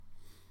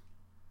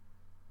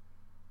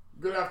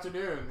Good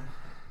afternoon.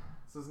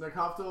 This is Nick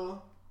Huftel.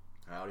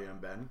 Howdy, I'm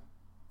Ben.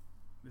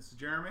 This is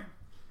Jeremy.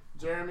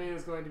 Jeremy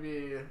is going to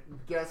be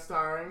guest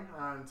starring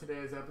on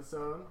today's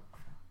episode,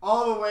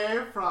 all the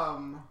way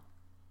from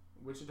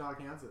Wichita,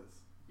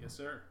 Kansas. Yes,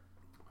 sir.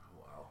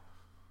 Wow.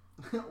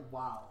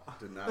 Wow.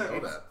 Did not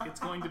know that. It's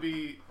going to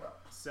be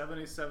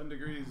 77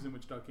 degrees in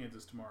Wichita,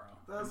 Kansas tomorrow.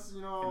 That's,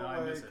 and I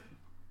miss it.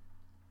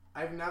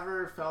 I've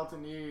never felt a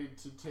need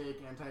to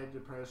take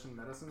antidepressant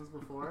medicines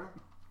before.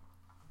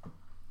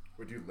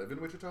 Would you live in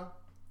Wichita?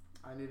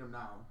 I need them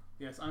now.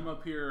 Yes, I'm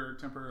up here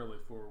temporarily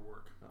for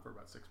work for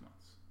about 6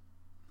 months.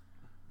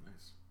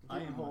 Nice. I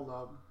can hold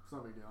up. It's no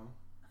big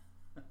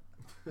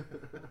deal.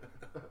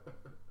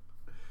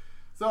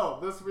 So,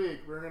 this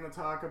week we're going to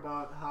talk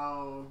about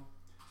how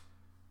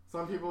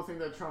some people think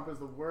that Trump is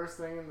the worst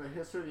thing in the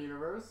history of the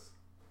universe.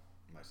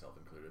 Myself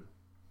included.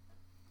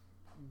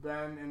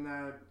 Ben in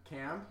that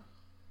camp.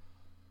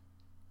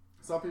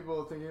 Some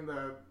people thinking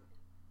that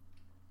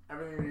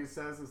everything that he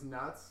says is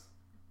nuts.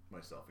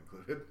 Myself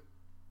included.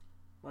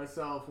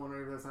 Myself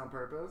wondering if that's on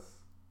purpose.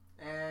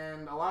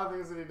 And a lot of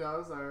things that he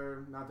does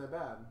are not that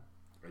bad.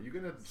 Are you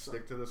gonna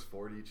stick to this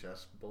 4D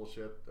chess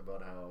bullshit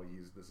about how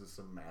this is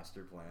some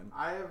master plan?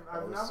 I've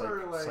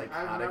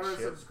never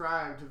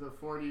subscribed to the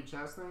 4D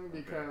chess thing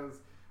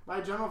because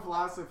my general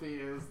philosophy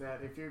is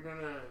that if you're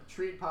gonna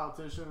treat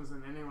politicians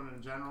and anyone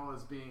in general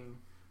as being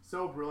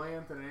so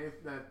brilliant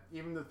that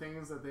even the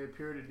things that they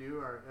appear to do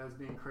are as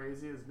being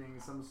crazy, as being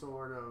some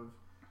sort of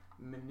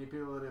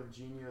manipulative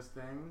genius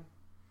thing,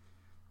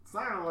 it's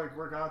not gonna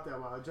work out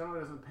that well. It generally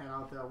doesn't pan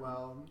out that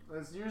well.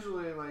 It's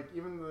usually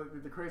even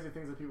the crazy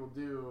things that people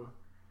do,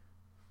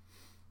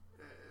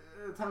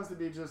 it tends to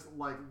be just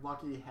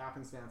lucky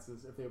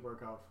happenstances if they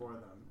work out for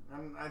them.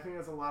 And I think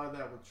there's a lot of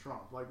that with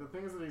Trump. The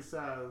things that he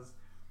says,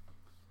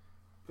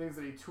 things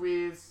that he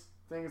tweets,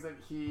 things that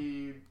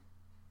he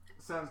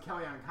sends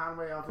Kellyanne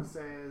Conway out to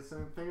say,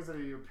 some things that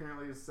he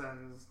apparently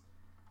sends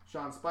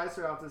Sean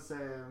Spicer out to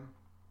say,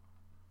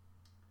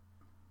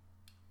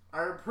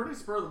 are pretty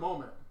spur of the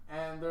moment.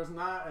 And there's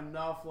not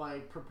enough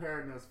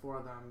preparedness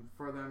for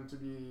them to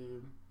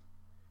be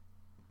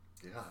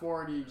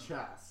 4D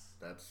chess.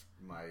 That's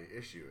my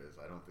issue. Is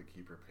I don't think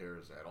he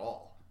prepares at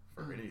all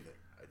for anything.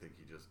 I think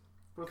he just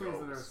for goes. Things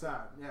that are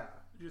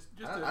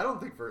said. I don't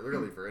think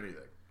for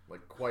anything.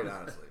 Quite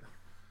honestly.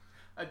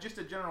 Just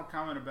a general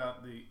comment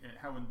about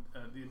how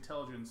the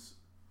intelligence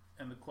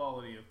and the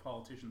quality of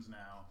politicians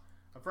now.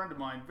 A friend of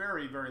mine,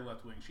 very, very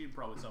left-wing, she'd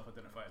probably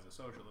self-identify as a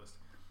socialist.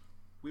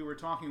 We were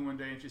talking one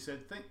day, and she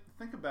said,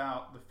 think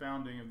about the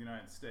founding of the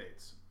United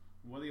States.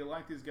 Whether you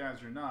like these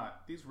guys or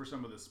not, these were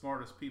some of the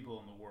smartest people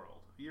in the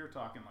world. You're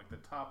talking the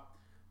top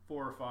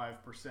 4 or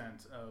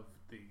 5% of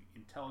the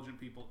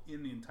intelligent people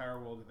in the entire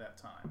world at that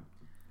time.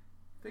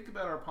 Think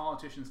about our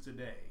politicians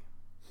today.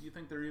 Do you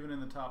think they're even in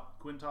the top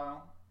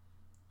quintile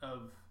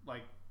of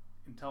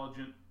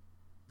intelligent,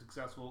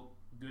 successful,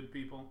 good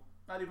people?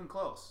 Not even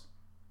close.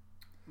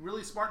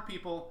 Really smart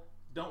people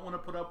don't want to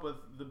put up with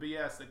the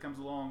BS that comes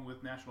along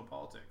with national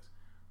politics.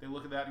 They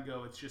look at that and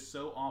go, it's just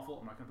so awful.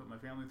 I'm not going to put my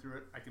family through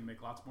it. I can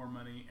make lots more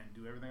money and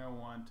do everything I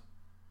want.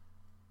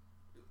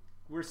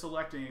 We're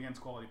selecting against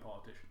quality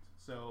politicians.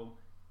 So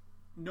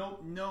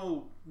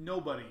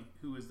nobody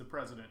who is the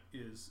president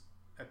is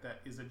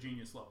a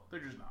genius level. They're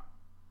just not.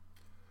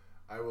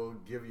 I will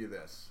give you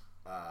this.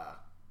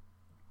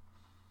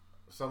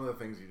 Some of the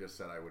things you just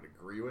said I would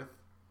agree with,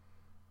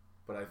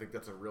 but I think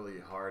that's a really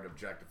hard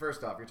objective.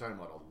 First off, you're talking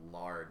about a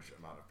large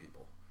amount of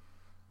people,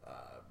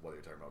 whether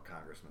you're talking about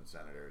congressmen,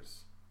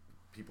 senators,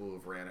 people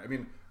who've ran. I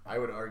mean, I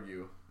would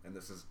argue, and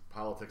this is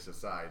politics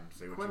aside,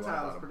 say what you want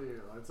about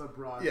them. It's a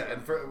broad. Yeah,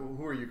 and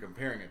who are you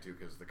comparing it to?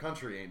 Because the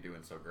country ain't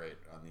doing so great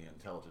on the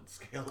intelligence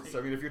scale. So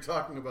I mean, if you're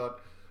talking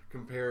about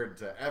compared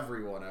to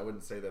everyone, I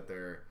wouldn't say that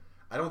they're.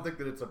 I don't think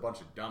that it's a bunch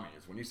of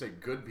dummies. When you say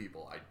good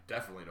people, I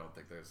definitely don't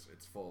think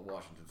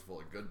Washington's full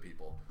of good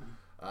people.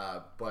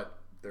 But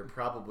they're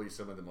probably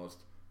some of the most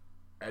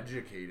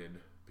educated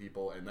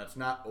people, and that's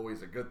not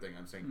always a good thing.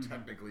 I'm saying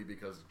technically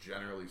because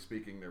generally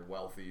speaking, they're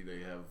wealthy,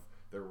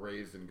 they're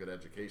raised in good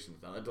educations.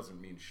 Now that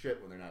doesn't mean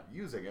shit when they're not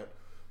using it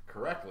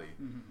correctly,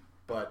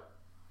 but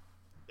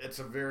it's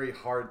a very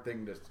hard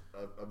thing to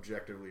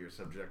objectively or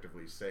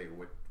subjectively say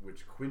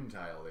which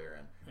quintile they're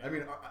in. Yeah. I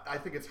mean, I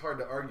think it's hard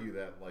to argue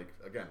that,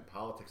 again,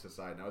 politics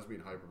aside, and I was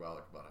being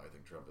hyperbolic about how I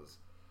think Trump is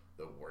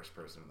the worst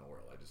person in the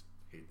world. I just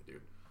hate the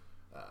dude.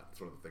 It's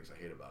one of the things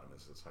I hate about him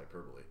is his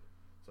hyperbole.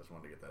 So I just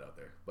wanted to get that out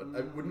there. But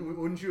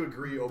wouldn't you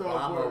agree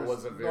Obama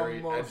was a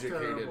very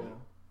educated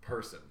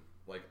person?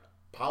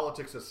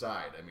 Politics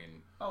aside, I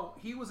mean... Oh,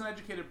 he was an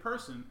educated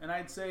person, and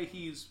I'd say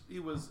he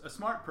was a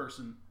smart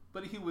person,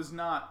 but he was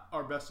not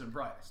our best and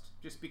brightest,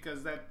 just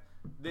because that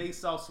they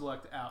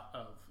self-select out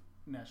of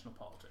national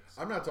politics.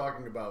 I'm not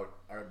talking about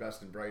our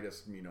best and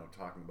brightest,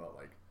 talking about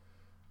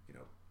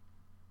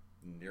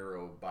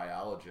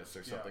neurobiologists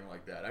or something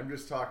like that. I'm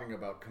just talking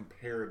about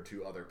compared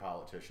to other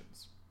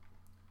politicians.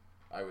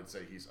 I would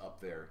say he's up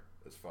there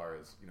as far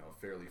as,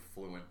 fairly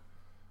fluent,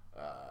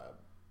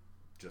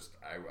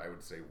 I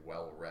would say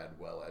well-read,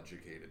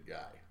 well-educated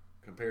guy.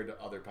 compared to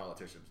other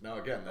politicians. Now,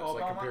 again, that's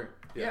like comparing.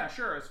 Yeah,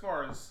 sure. As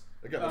far as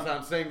again, that's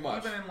not saying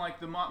much. Even in like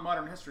the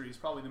modern history, he's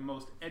probably the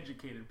most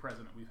educated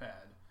president we've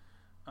had.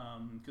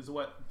 Because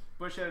what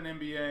Bush had an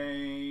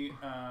MBA,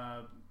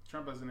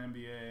 Trump has an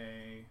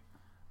MBA.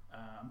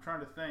 I'm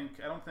trying to think.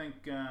 I don't think.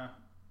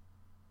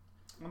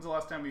 When's the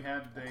last time we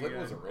had Clinton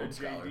was a Rhodes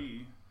Scholar.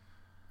 JD?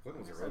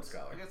 Clinton was a Rhodes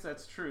Scholar. I guess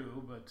that's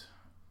true, but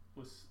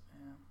was.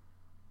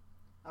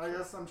 I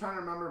guess I'm trying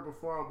to remember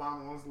before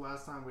Obama. When was the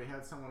last time we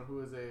had someone who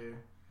was a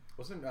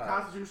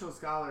constitutional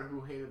scholar who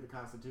hated the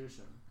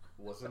Constitution?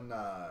 Wasn't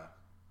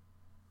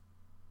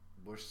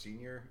Bush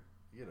Senior?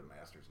 He had a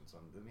master's in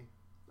something, didn't he?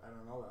 I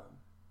don't know that.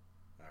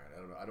 All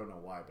right, I don't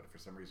know why, but for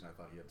some reason I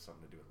thought he had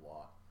something to do with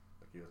law.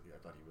 Like I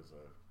thought he was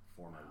a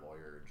former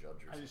lawyer or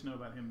judge or something. I just know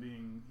about him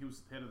he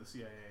was head of the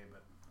CIA,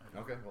 but.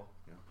 Okay, well,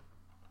 yeah.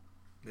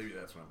 Maybe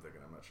that's what I'm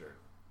thinking. I'm not sure.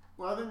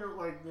 Well, I think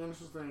like the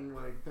interesting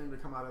thing to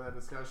come out of that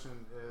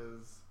discussion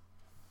is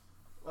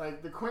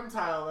like the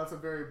quintile. That's a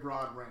very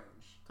broad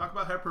range. Talk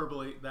about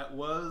hyperbole. That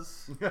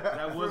was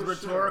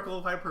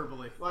rhetorical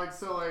hyperbole. Like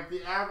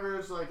the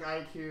average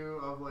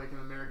IQ of an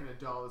American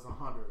adult is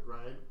 100,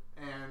 right?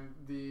 And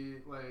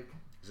the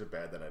Is it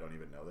bad that I don't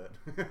even know that?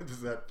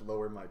 Does that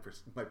lower my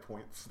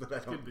points that I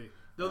don't? Could be.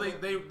 Though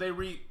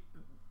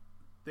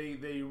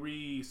they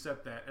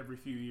reset that every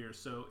few years.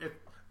 So if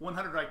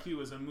 100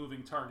 IQ is a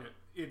moving target,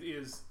 it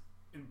is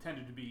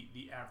intended to be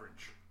the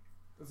average.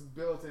 It's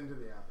built into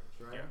the average,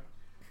 right? Yeah.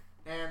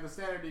 And the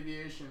standard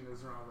deviation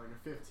is around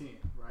a 15,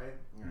 right?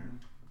 Mm-hmm.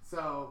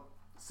 So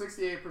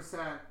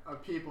 68%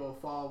 of people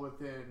fall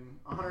within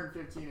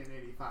 115 and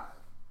 85.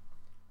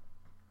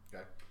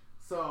 Okay.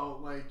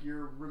 So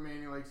you're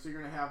remaining so you're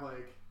gonna have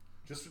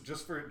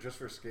just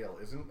for scale,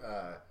 isn't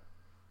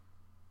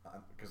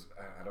because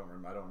I don't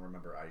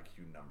remember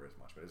IQ numbers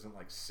much, but isn't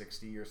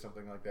 60 or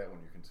something like that when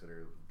you're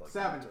considered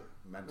 70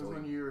 mentally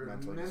when you're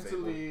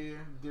mentally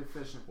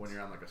deficient, when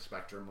you're on a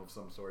spectrum of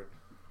some sort,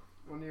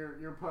 when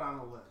you're put on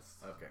a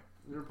list. Okay.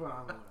 You're put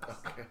on the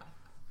list. Okay.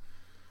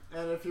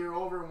 And if you're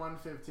over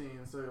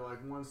 115, so you're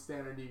one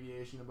standard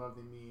deviation above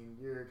the mean,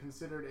 you're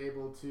considered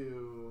able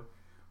to,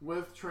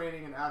 with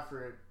training and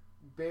effort,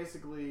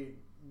 basically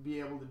be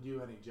able to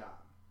do any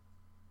job.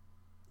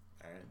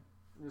 All right.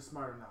 You're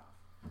smart enough.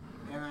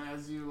 And then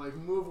as you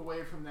move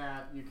away from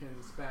that, you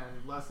can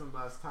spend less and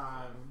less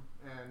time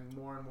and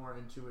more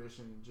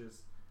intuition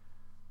just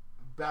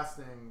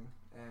besting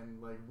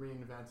and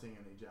reinventing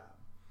any job.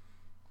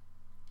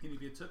 And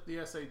if you took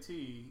the SAT,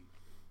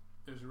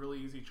 there's a really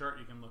easy chart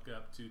you can look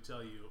up to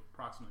tell you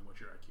approximately what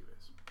your IQ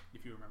is,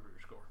 if you remember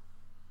your score.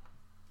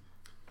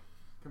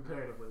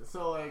 Comparatively.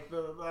 So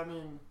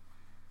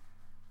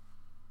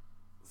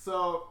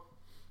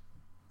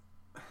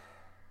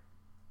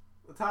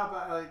the top,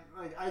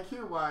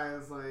 IQ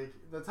wise,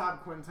 the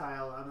top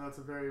quintile, that's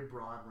a very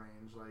broad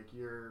range.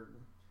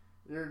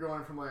 You're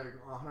going from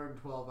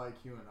 112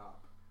 IQ and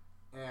up.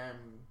 And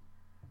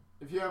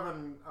if you have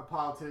a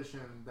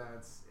politician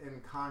that's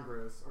in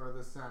Congress or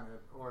the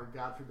Senate or,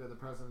 God forbid, the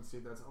presidency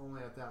that's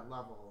only at that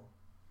level,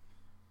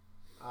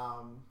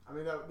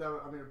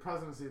 the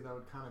presidency, that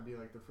would kind of be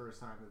the first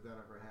time that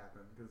ever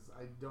happened, because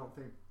I don't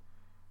think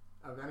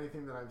of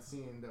anything that I've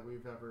seen that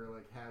we've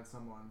ever had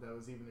someone that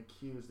was even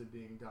accused of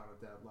being done at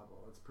that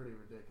level. It's pretty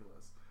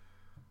ridiculous.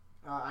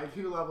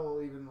 IQ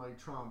level, even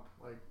Trump,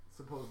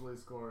 supposedly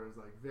scores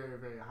very,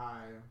 very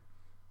high,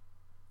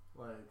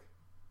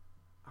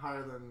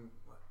 higher than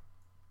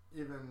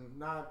even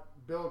not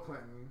Bill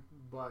Clinton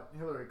but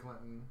Hillary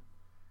Clinton.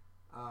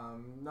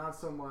 Not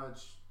so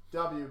much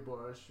W.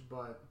 Bush,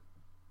 but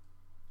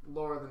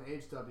lower than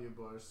H.W.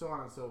 Bush, so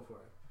on and so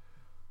forth.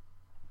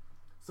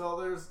 So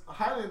there's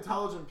highly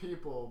intelligent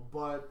people,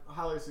 but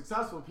highly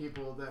successful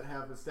people that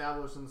have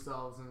established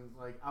themselves and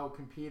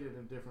outcompeted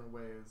in different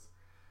ways.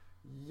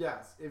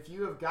 Yes, if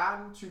you have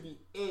gotten to the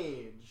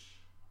age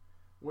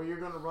where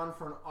you're going to run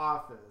for an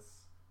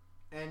office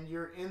and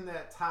you're in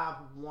that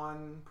top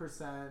 1%,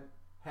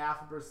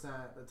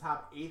 0.5%, the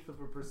top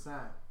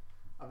 1/8%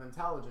 of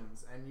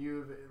intelligence, and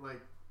you've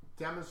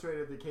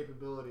demonstrated the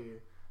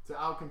capability to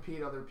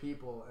outcompete other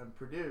people and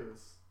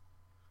produce,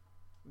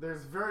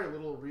 there's very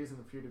little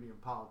reason for you to be in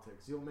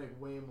politics. You'll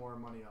make way more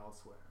money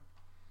elsewhere.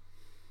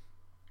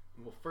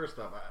 Well, first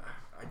off,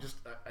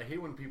 I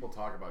hate when people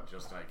talk about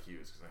just IQs,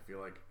 because I feel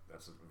like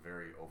that's a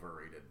very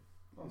overrated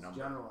number. It's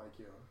general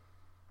IQ.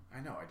 I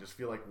know. I just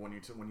feel like when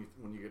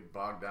you get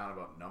bogged down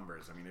about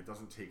numbers, it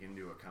doesn't take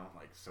into account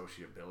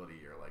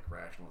sociability or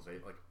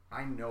rationalization.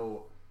 I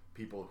know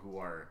people who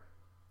are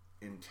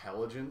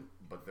intelligent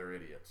but they're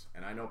idiots,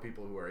 and I know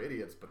people who are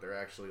idiots but they're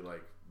actually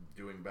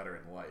doing better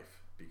in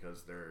life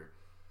because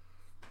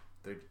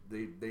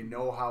they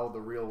know how the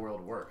real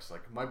world works.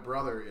 My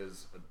brother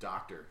is a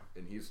doctor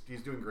and he's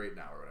doing great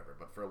now or whatever,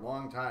 but for a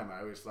long time I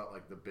always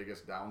thought the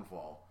biggest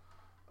downfall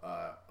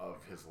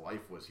of his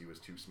life was he was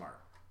too smart.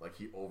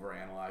 He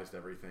overanalyzed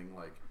everything.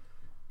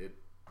 It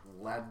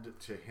led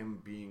to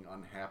him being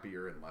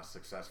unhappier and less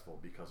successful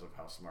because of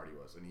how smart he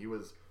was. And he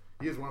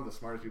is one of the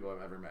smartest people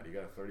I've ever met. He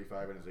got a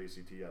 35 in his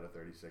ACT out of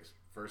 36.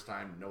 First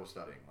time, no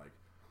studying.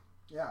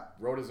 Yeah.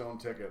 Wrote his own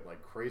ticket,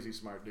 like crazy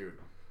smart dude.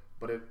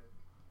 But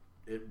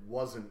it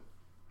wasn't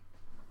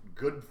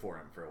good for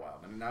him for a while.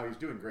 And now he's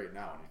doing great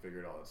now, and he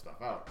figured all that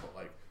stuff out. But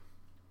like,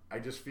 I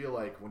just feel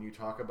like when you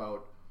talk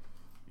about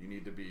you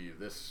need to be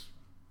this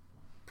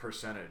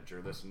percentage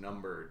or this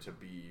number to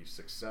be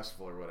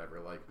successful or whatever,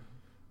 like,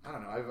 I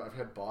don't know. I've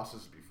had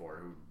bosses before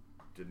who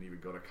didn't even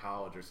go to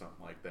college or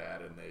something like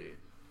that, and they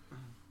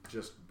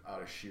just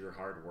out of sheer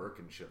hard work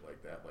and shit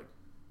like that. Like,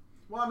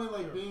 well, I mean,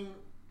 like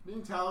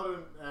being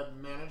talented at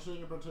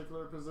managing a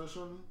particular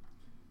position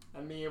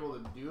and being able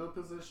to do a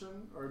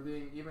position, or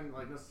being even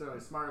like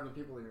necessarily smarter than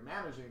people that you're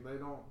managing, they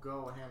don't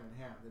go hand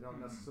in hand. They don't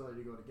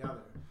necessarily go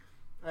together.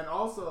 And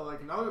also,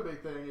 like, another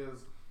big thing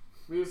is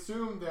we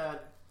assume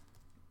that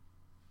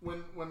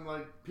when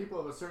like people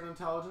of a certain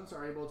intelligence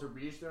are able to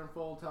reach their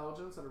full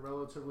intelligence at a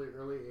relatively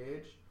early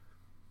age,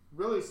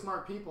 really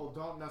smart people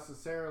don't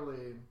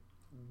necessarily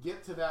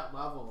get to that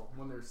level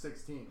when they're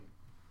 16.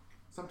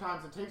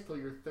 Sometimes it takes till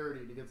you're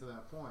 30 to get to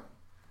that point.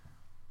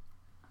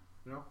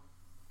 You know?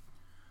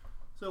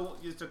 So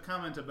just a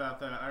comment about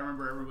that. I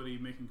remember everybody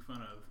making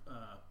fun of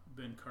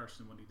Ben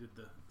Carson when he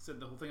said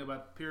the whole thing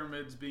about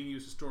pyramids being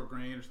used to store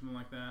grain or something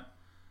like that.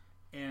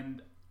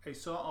 And I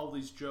saw all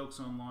these jokes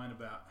online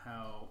about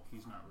how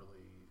he's not really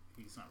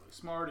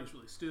smart, he's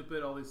really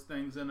stupid, all these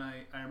things. And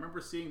I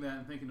remember seeing that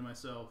and thinking to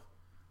myself,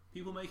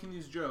 people making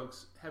these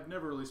jokes have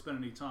never really spent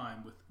any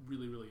time with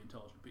really, really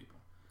intelligent people.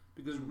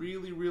 Because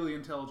really, really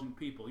intelligent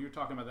people, you're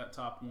talking about that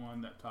top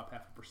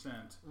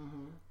 0.5%,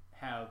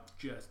 have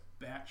just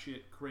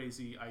batshit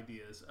crazy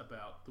ideas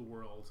about the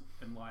world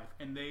and life,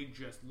 and they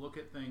just look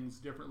at things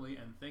differently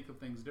and think of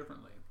things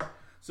differently.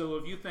 So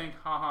if you think,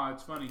 haha,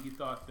 it's funny, he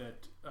thought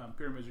that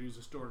pyramids are used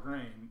to store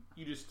grain,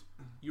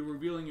 you're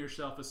revealing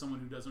yourself as someone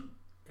who has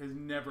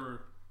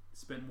never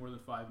spent more than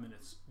 5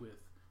 minutes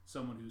with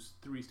someone who's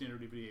 3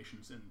 standard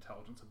deviations in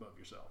intelligence above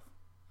yourself.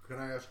 Can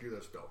I ask you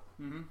this, though?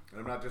 And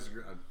I'm not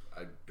disagreeing.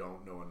 I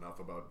don't know enough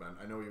about Ben.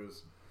 I know he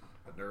was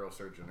a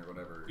neurosurgeon or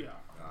whatever. Yeah.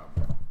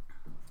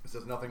 This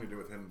has nothing to do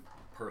with him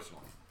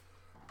personally.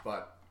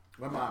 But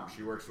my mom,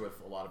 she works with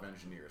a lot of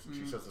engineers, and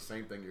she says the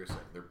same thing you're saying.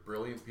 They're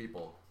brilliant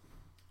people,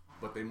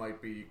 but they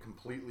might be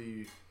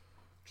completely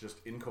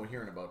just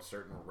incoherent about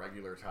certain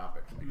regular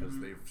topics because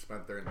they've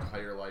spent their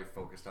entire life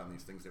focused on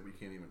these things that we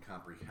can't even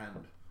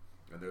comprehend,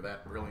 and they're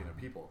that brilliant of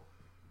people.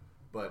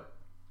 But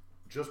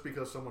just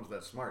because someone's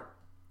that smart,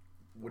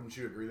 wouldn't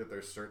you agree that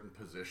there's certain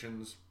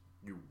positions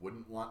you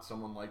wouldn't want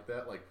someone like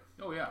that? Like,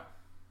 oh yeah.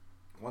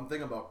 One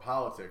thing about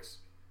politics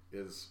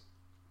is,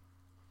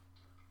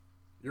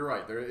 you're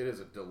right, it is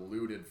a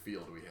diluted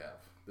field we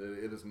have.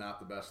 It is not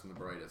the best and the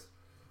brightest.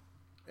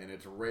 And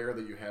it's rare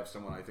that you have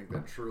someone, I think,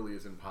 that truly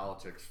is in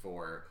politics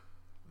for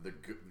the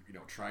good,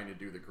 trying to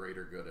do the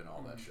greater good and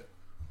all that shit.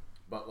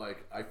 But,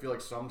 like, I feel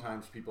like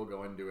sometimes people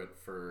go into it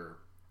for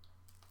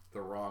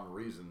the wrong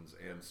reasons,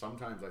 and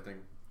sometimes I think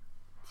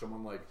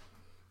someone like,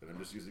 and I'm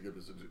just using it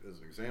as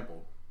an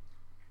example,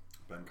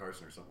 Ben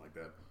Carson or something like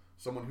that,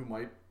 someone who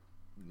might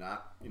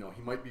not, he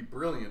might be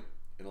brilliant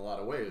in a lot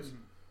of ways,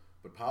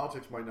 but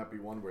politics might not be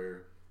one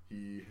where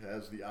he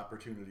has the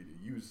opportunity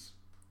to use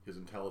his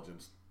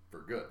intelligence for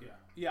good.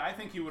 Yeah, I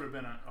think he would have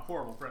been a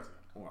horrible president.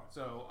 Wow.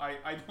 So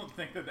I don't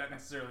think that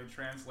necessarily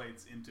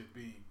translates into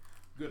being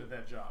good at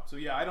that job. So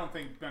yeah, I don't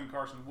think Ben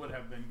Carson would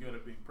have been good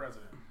at being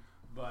president,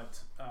 but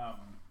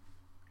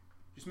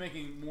just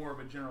making more of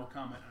a general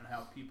comment on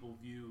how people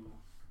view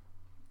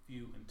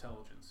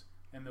intelligence.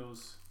 And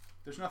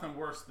there's nothing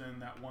worse than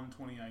that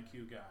 120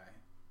 IQ guy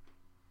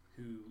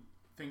who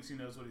thinks he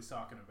knows what he's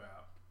talking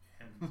about,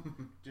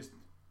 and just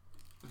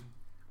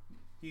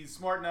he's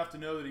smart enough to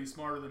know that he's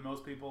smarter than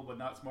most people, but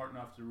not smart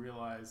enough to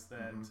realize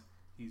that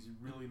he's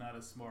really not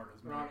as smart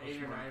as around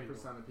 80 or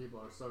 90% of people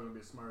are still going to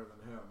be smarter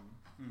than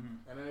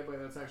him. And anybody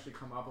that's actually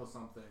come up with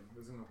something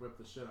is going to whip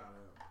the shit out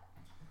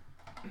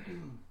of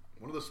him.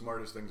 One of the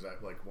smartest things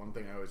one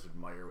thing I always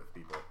admire with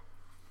people,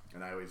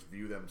 and I always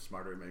view them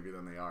smarter maybe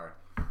than they are,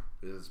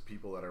 is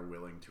people that are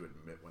willing to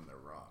admit when they're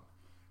wrong.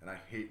 And I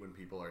hate when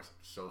people are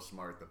so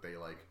smart that they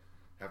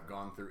have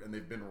gone through, and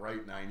they've been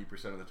right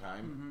 90% of the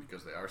time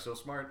because they are so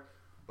smart,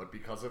 but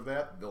because of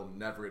that, they'll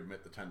never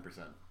admit the 10%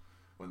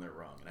 when they're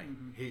wrong. And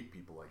I hate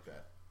people like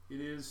that. It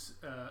is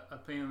a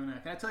pain in the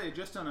neck. And I tell you,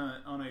 just on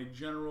a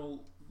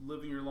general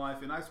living your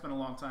life, and I spent a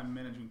long time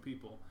managing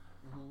people.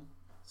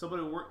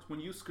 Somebody who works, when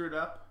you screwed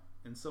up,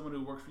 and someone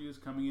who works for you is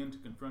coming in to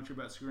confront you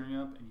about screwing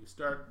up, and you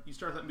start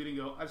that meeting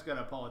and go, I just got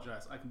to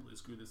apologize. I completely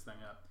screwed this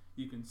thing up.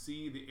 You can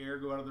see the air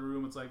go out of the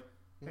room. It's like,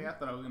 hey, I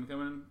thought I was going to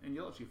come in and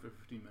yell at you for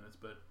 15 minutes,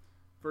 but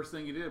first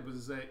thing you did was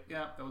to say,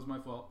 yeah, that was my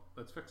fault.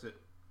 Let's fix it.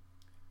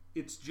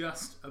 It's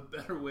just a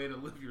better way to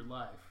live your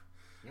life.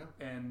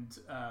 Yeah. And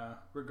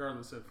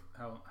regardless of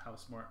how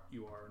smart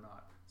you are or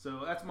not.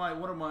 So that's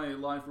one of my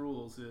life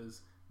rules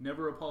is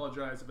never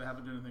apologize if I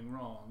haven't done anything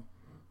wrong.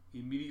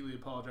 Immediately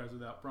apologize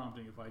without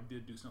prompting if I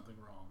did do something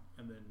wrong,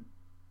 and then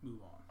move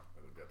on.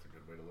 I think that's a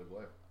good way to live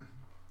life.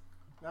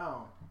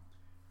 Now,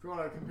 if you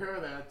want to compare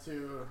that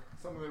to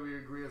something that we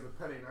agree as a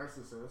petty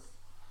narcissist,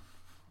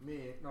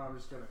 me, no, I'm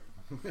just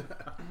kidding.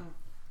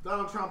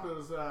 Donald Trump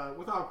is,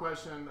 without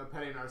question, a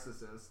petty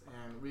narcissist,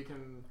 and we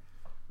can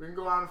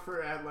go on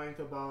for at length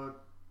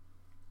about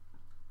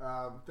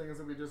things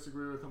that we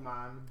disagree with him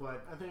on.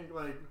 But I think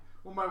like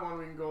one by one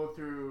we can go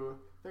through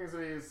things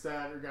that he's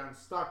said or gotten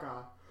stuck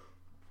on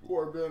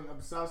or been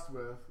obsessed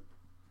with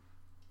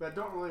that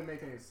don't really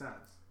make any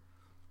sense.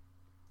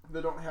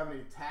 That don't have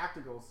any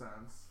tactical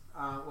sense.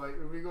 Like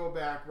if we go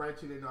back right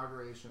to the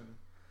inauguration,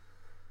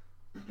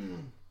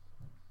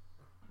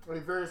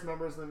 like various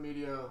members of the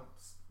media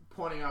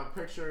pointing out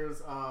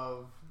pictures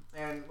of,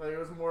 and like it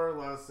was more or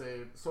less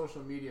a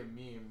social media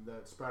meme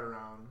that spread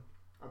around,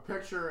 a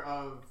picture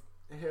of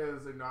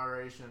his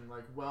inauguration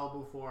like well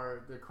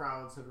before the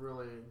crowds had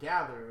really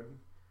gathered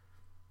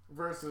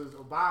versus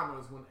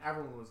Obama's when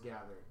everyone was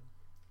gathered.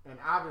 And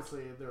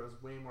obviously there was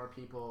way more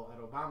people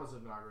at Obama's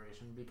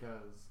inauguration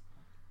because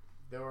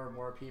there were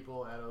more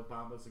people at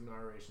Obama's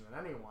inauguration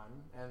than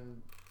anyone,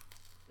 and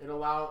it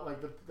allowed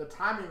like the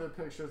timing of the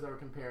pictures that were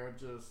compared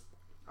just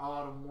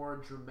allowed a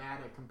more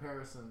dramatic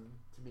comparison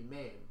to be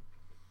made.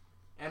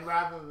 And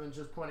rather than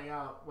just pointing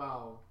out,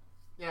 well,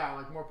 yeah,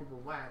 like more people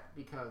went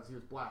because he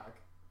was black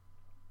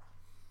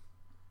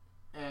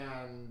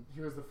and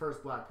he was the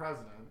first black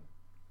president,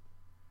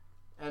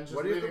 and just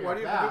why do you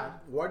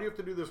have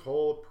to do this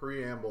whole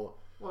preamble?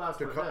 Well, that's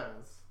what it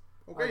is.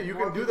 Okay, like, you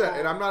can do that,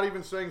 and I'm not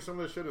even saying some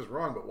of this shit is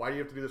wrong, but why do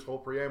you have to do this whole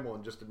preamble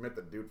and just admit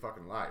that dude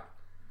fucking lied?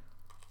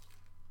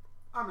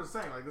 I'm just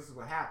saying, like, this is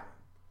what happened.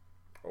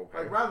 Okay.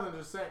 Like, rather than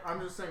just saying, I'm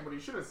just saying what he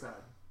should have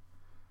said.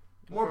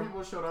 More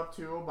people showed up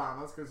to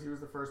Obama's because he was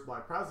the first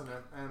black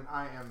president, and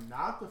I am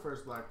not the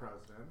first black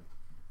president.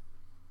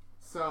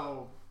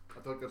 So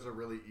I feel like that's a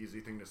really easy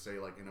thing to say,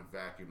 like, in a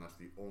vacuum. That's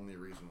the only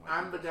reason why.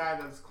 I'm the guy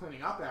that's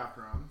cleaning up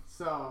after him.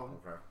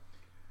 So okay.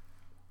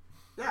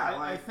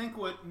 Yeah, I think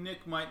what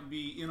Nick might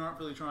be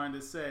inartfully trying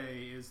to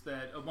say is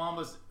that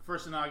Obama's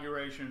first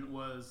inauguration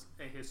was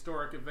a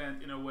historic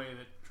event in a way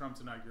that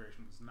Trump's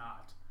inauguration was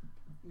not.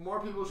 More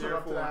people showed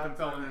up to that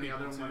than any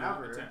other one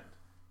ever.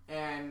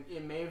 And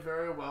it may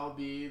very well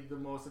be the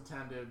most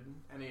attended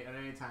at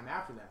any time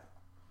after that.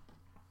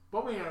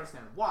 But we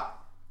understand why.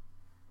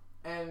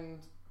 And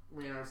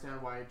we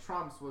understand why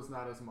Trump's was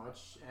not as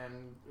much,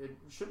 and it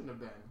shouldn't have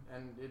been.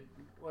 And it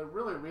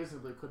really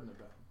reasonably couldn't have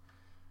been.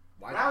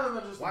 Why? Rather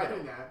than just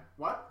admitting that.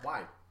 What?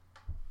 Why?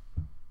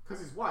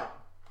 Because he's white.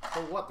 So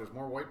what? There's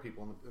more white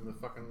people in the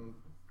fucking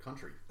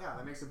country. Yeah,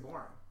 that makes it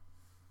boring.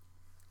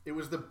 It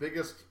was the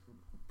biggest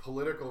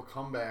political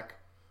comeback,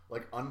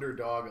 like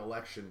underdog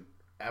election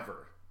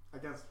ever.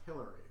 Against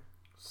Hillary.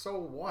 So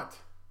what?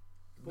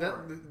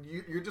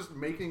 You're just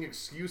making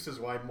excuses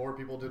why more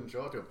people didn't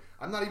show up to him.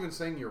 I'm not even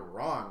saying you're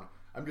wrong.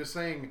 I'm just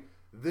saying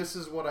this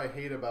is what I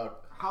hate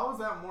about... How is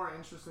that more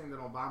interesting than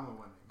Obama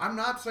winning? I'm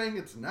not saying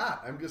it's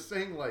not. I'm just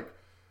saying, like,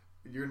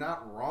 you're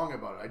not wrong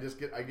about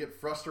it. I get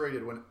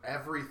frustrated when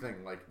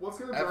everything, like... What's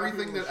going to drive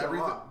people to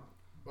show up?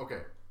 Okay.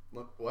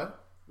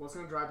 What? What's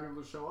going to drive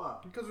people to show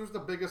up? Because there's the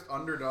biggest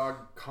underdog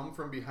come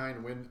from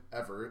behind win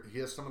ever. He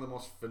has some of the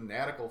most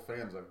fanatical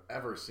fans I've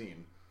ever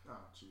seen. Oh,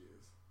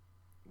 jeez.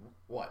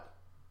 What?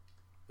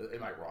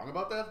 Am I wrong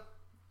about that?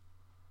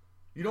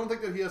 You don't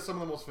think that he has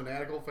some of the most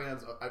fanatical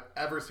fans I've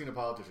ever seen a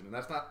politician, and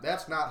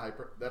that's not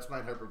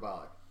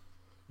hyperbolic.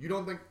 You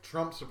don't think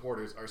Trump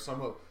supporters are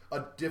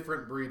a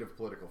different breed of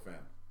political fan?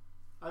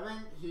 I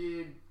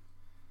think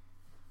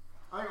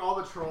all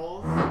the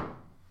trolls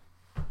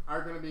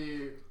are going to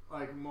be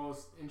like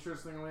most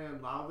interestingly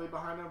and loudly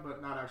behind him,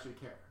 but not actually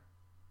care.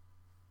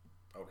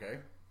 Okay.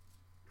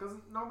 Because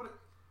nobody.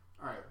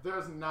 All right,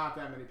 there's not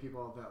that many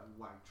people that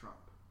like Trump.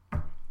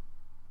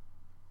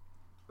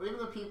 Even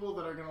the people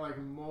that are going to like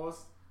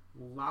most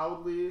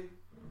loudly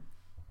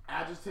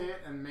agitate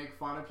and make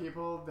fun of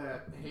people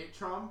that hate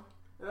Trump,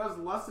 it has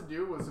less to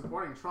do with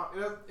supporting Trump.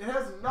 It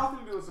has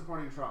nothing to do with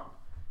supporting Trump.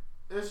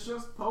 It's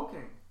just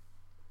poking.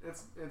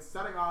 It's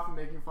setting off and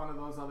making fun of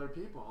those other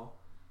people.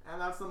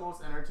 And that's the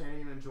most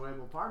entertaining and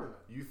enjoyable part of it.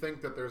 You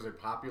think that there's a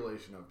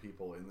population of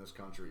people in this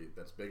country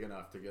that's big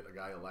enough to get a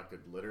guy elected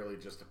literally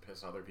just to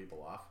piss other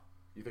people off?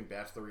 You think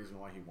that's the reason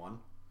why he won?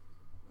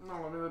 No,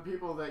 I mean the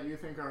people that you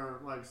think are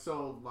like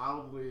so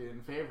loudly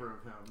in favor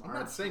of him. I'm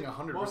not saying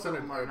 100%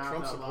 of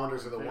Trump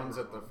supporters are the ones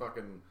at the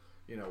fucking,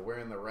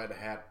 wearing the red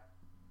hat,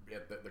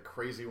 at the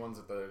crazy ones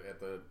at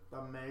the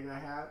MAGA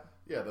hat.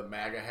 Yeah, the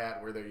MAGA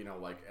hat where they're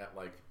at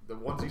the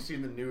ones you see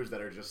in the news that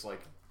are just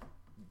like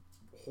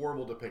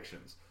horrible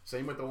depictions.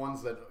 Same with the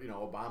ones that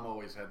Obama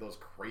always had, those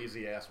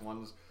crazy ass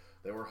ones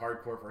that were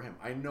hardcore for him.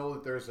 I know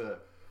that there's a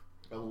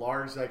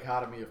large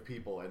dichotomy of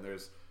people and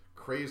there's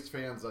crazed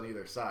fans on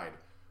either side.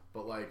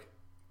 But,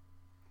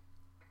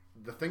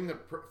 the thing that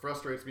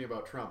frustrates me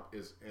about Trump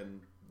is,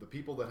 and the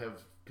people that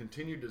have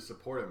continued to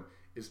support him,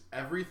 is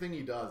everything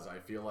he does, I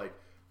feel like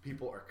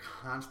people are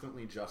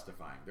constantly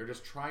justifying. They're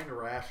just trying to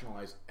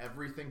rationalize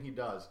everything he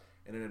does,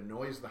 and it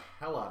annoys the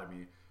hell out of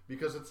me,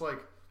 because it's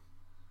like,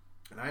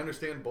 and I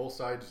understand both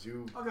sides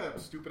do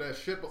stupid-ass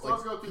shit, but, so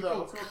let's go through them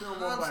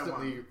one by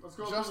one. Let's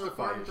go through the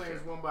important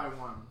things one by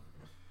one.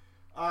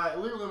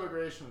 Illegal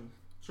immigration.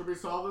 Should we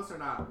solve this or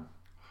not?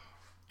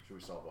 Should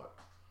we solve what?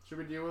 Should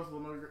we deal with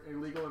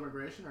illegal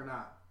immigration or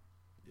not?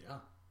 Yeah.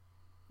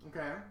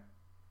 Okay.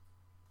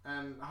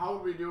 And how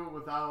would we do it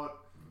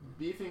without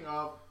beefing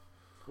up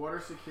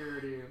border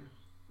security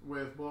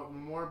with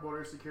more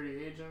border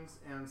security agents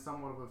and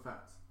somewhat of a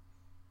fence?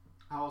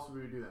 How else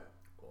would we do that?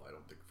 Well, I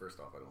don't think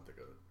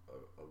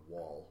a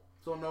wall.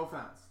 So no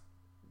fence?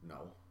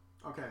 No.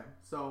 Okay,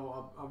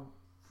 so a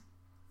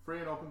free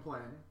and open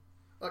plain.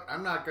 Look,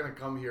 I'm not going to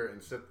come here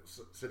and sit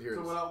here.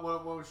 So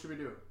what should we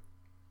do?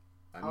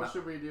 How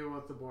should we deal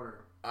with the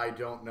border? I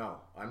don't know.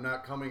 I'm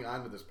not coming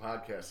onto this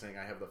podcast saying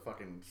I have the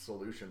fucking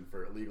solution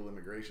for illegal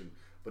immigration.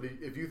 But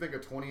if you think a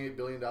 $28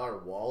 billion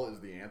wall is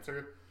the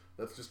answer,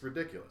 that's just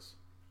ridiculous.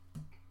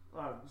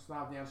 It's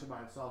not the answer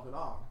by itself at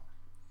all.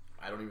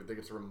 I don't even think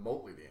it's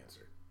remotely the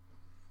answer.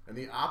 And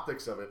the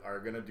optics of it are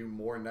going to do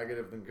more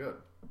negative than good.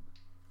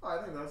 Well,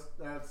 I think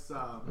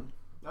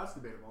that's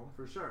debatable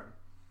for sure.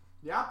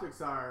 The optics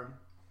are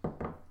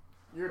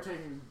you're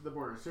taking the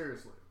border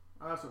seriously.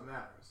 And that's what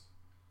matters.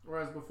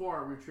 Whereas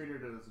before, we've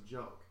treated it as a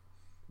joke.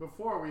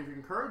 Before, we've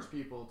encouraged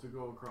people to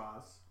go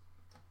across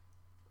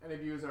and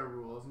abuse our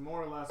rules,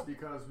 more or less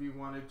because we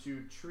wanted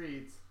to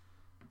treat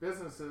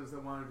businesses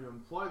that wanted to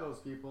employ those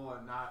people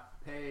and not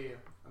pay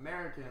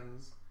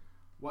Americans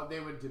what they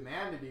would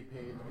demand to be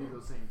paid to do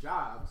those same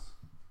jobs.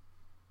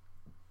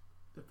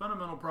 The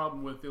fundamental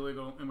problem with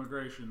illegal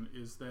immigration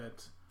is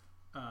that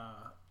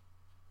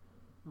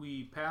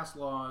we pass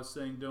laws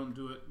saying don't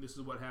do it, this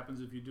is what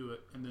happens if you do it,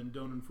 and then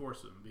don't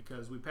enforce them.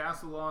 Because we pass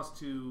the laws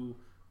to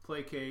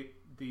placate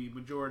the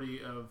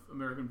majority of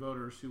American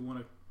voters who want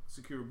to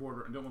secure a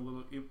border and don't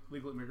want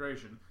illegal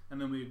immigration,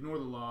 and then we ignore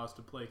the laws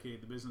to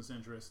placate the business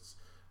interests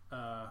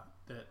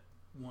that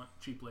want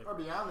cheap labor. Or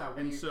beyond that,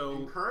 we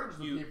encourage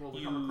the people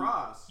to come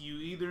across. You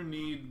either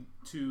need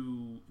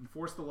to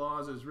enforce the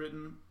laws as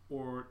written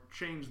or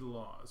change the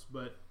laws,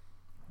 but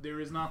there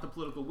is not the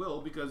political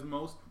will because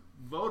most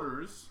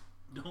voters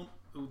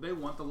they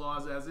want the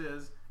laws as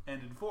is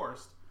and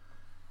enforced.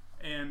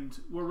 And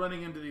we're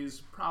running into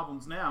these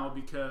problems now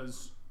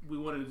because we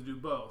wanted to do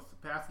both,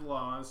 pass the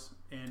laws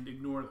and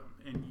ignore them,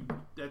 and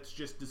that's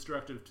just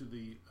destructive to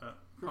the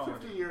For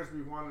 50 years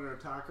we've wanted our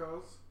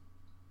tacos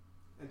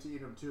and to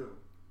eat them too.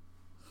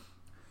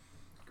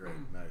 Great,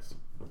 nice.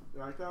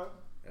 You like that?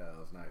 Yeah, that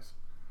was nice.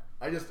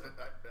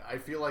 I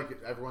feel like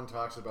everyone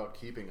talks about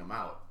keeping them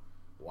out.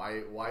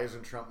 Why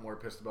isn't Trump more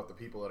pissed about the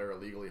people that are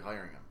illegally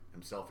hiring him,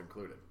 himself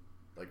included?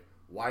 Like,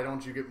 why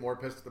don't you get more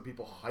pissed at the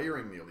people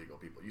hiring the illegal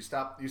people? You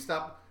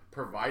stop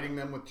providing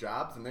them with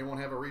jobs, and they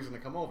won't have a reason to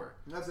come over.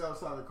 And that's the other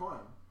side of the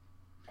coin.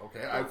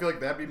 Okay, I feel like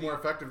that'd be more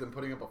effective than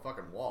putting up a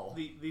fucking wall.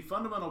 The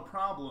fundamental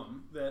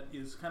problem that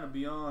is kind of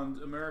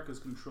beyond America's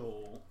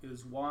control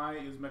is why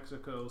is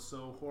Mexico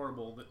so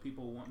horrible that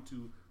people want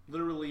to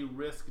literally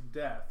risk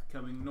death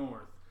coming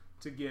north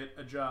to get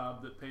a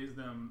job that pays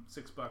them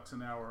 $6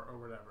 an hour or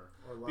whatever.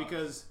 Or less.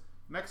 Because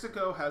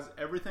Mexico has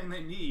everything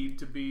they need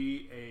to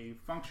be a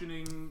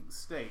functioning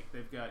state.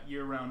 They've got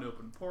year-round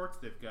open ports.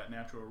 They've got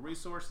natural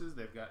resources.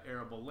 They've got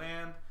arable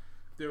land.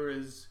 There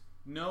is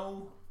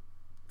no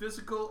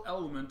physical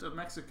element of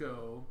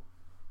Mexico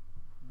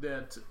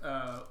that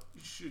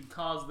should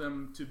cause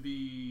them to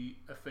be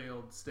a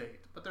failed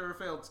state. But they're a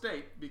failed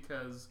state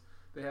because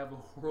they have a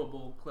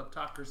horrible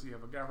kleptocracy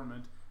of a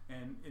government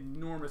and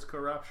enormous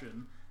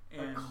corruption.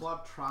 And a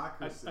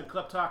kleptocracy. A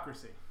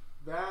kleptocracy.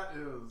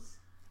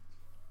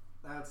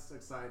 That's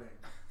exciting.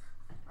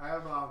 I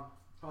have, hold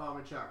on,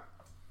 let me check.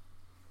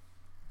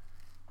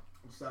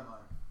 Semi.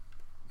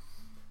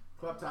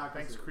 Kleptocracy.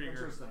 Thanks, Krieger.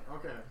 Interesting.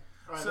 Okay.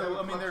 All right, So,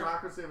 I mean, they're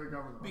kleptocracy of a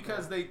government.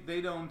 Because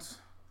they don't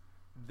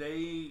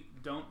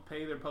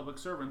pay their public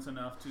servants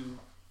enough to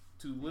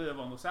live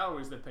on the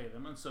salaries they pay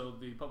them, and so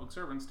the public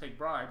servants take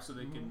bribes so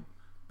they can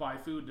buy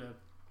food to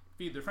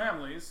feed their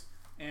families,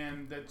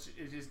 and that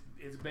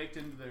it's baked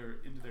into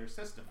their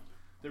system.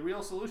 The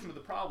real solution to the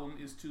problem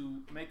is to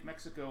make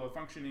Mexico a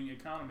functioning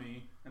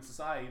economy and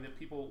society that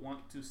people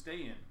want to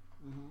stay in.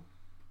 Mm-hmm.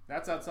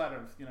 That's outside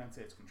of the United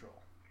States'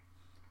 control.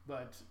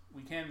 But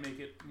we can make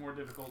it more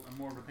difficult and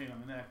more of a pain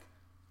on the neck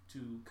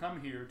to come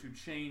here to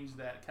change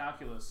that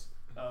calculus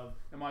of,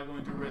 am I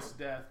going to risk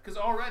death? Because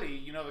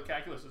already, the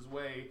calculus is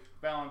way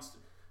balanced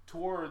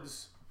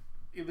towards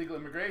illegal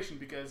immigration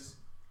because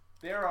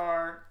there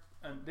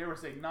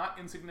was a not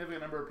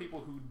insignificant number of people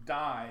who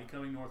die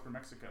coming north from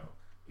Mexico.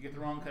 You get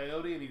the wrong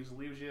coyote and he just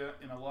leaves you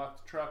in a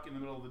locked truck in the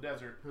middle of the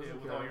desert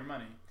with all your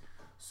money.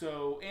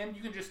 So, and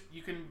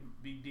you can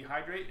be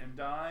dehydrate and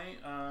die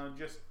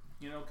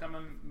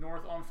coming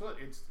north on foot.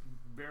 It's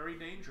very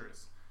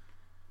dangerous.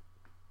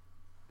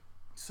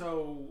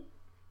 So,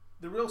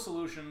 the real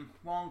solution,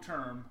 long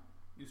term,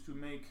 is to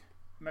make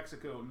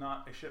Mexico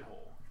not a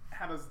shithole.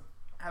 How does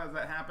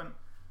that happen?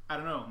 I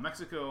don't know.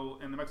 Mexico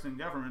and the Mexican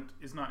government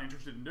is not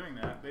interested in doing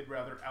that. They'd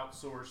rather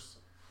outsource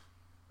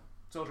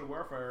social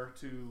welfare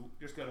to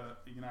just go to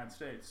the United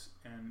States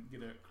and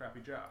get a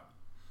crappy job.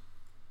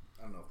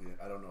 I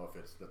don't know if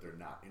it's that they're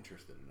not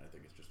interested in it. I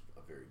think it's just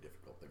a very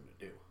difficult thing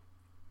to do.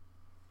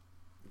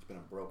 It's been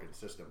a broken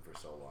system for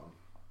so long.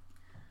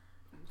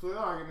 So the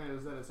argument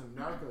is that it's a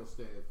narco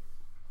state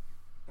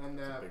and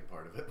that's a big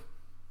part of it.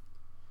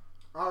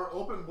 Our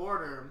open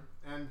border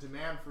and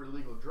demand for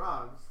illegal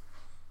drugs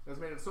has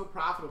made it so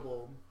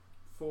profitable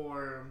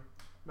for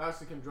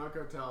Mexican drug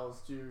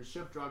cartels to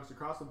ship drugs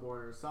across the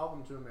border, sell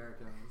them to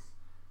Americans,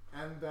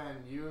 and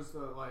then use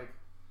the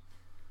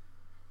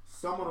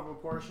somewhat of a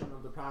portion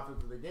of the profit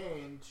that they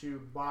gain to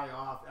buy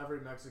off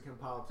every Mexican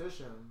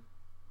politician,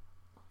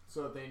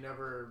 so that they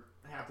never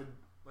have to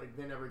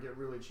they never get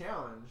really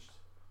challenged,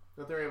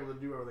 that they're able to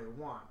do whatever they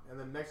want, and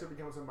then Mexico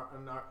becomes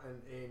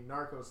a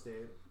narco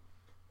state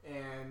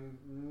and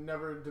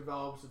never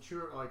develops a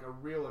true a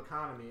real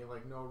economy,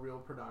 no real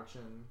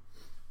production,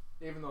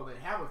 even though they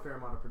have a fair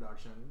amount of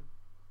production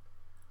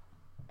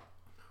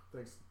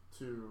thanks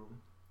to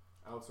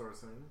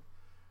outsourcing.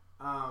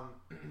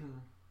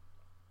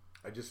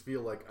 I just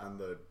feel like on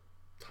the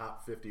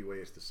top 50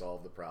 ways to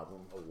solve the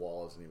problem, a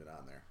wall isn't even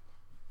on there.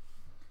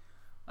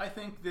 I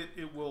think that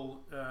it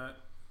will,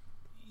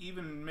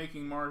 even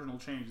making marginal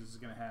changes is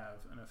going to have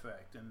an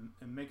effect,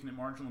 and making it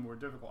marginally more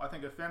difficult. I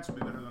think a fence would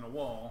be better than a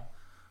wall,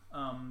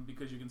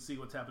 because you can see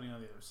what's happening on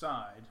the other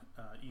side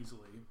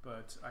easily.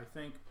 But I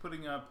think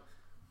putting up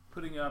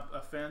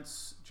a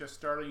fence, just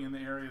starting in the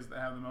areas that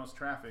have the most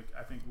traffic,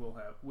 I think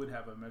would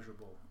have a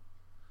measurable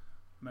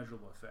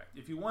effect.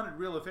 If you wanted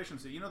real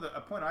efficiency,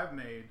 a point I've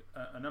made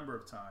a number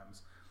of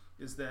times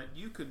is that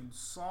you could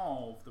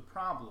solve the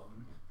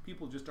problem.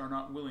 People just are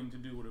not willing to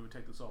do what it would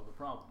take to solve the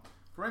problem.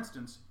 For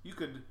instance, you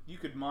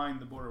could mine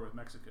the border with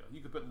Mexico. You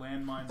could put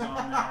landmines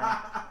on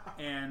there,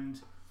 and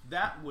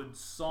that would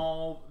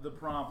solve the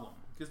problem.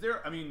 Because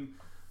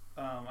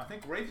I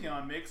think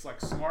Raytheon makes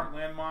smart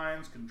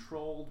landmines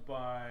controlled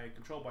by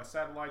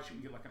satellites.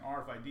 You can get an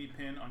RFID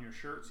pin on your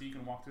shirt so you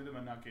can walk through them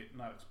and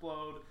not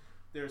explode.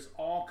 There's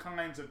all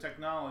kinds of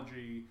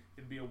technology.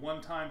 It'd be a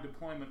one-time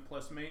deployment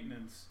plus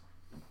maintenance,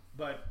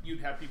 but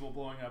you'd have people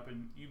blowing up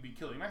and you'd be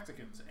killing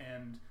Mexicans.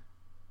 And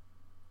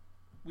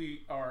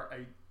we are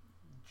a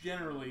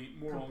generally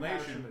moral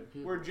nation.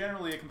 People. We're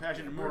generally a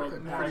compassionate, moral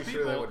people. I'm pretty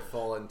sure that would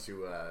fall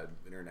into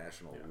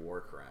international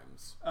war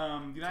crimes.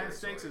 The United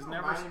States has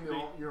never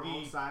your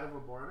own side of a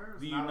border.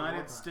 The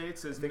United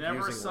States has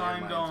never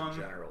signed on. In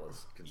general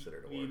is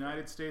considered a war the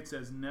United States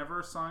has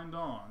never signed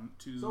on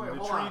to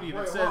the treaty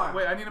that says.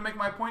 Wait, I need to make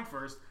my point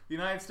first. The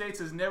United States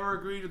has never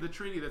agreed to the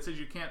treaty that says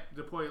you can't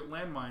deploy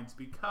landmines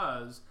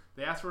because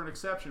they asked for an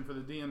exception for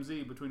the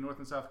DMZ between North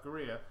and South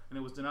Korea, and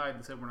it was denied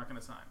and said we're not going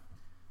to sign.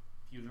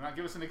 You do not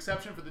give us an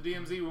exception for the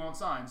DMZ, we won't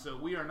sign. So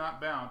we are not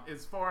bound,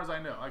 as far as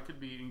I know. I could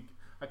be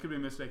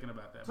mistaken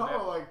about that. Talk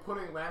about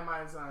putting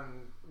landmines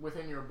on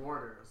within your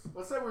borders.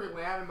 Let's say we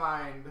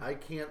landmined. I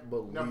can't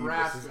believe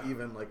Nebraska. This is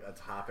even a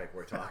topic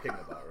we're talking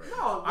about right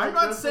now. I'm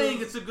not saying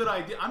it's a good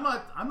idea. I'm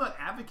not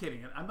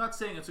advocating it. I'm not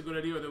saying it's a good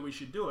idea or that we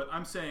should do it.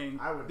 I'm saying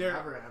I would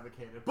never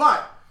advocate it,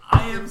 but.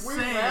 I am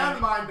saying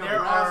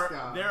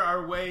there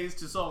are ways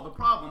to solve the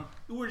problem.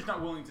 We're just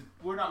not willing to.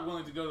 We're not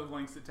willing to go to the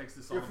lengths it takes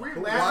to solve. If we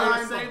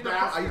landmine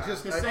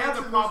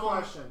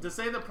to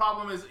say the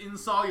problem is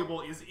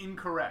insoluble is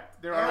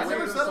incorrect. I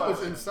never said it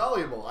was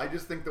insoluble. I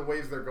just think the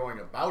ways they're going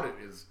about it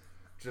is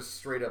just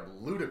straight up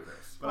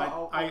ludicrous.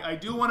 But I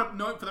do want to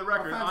note for the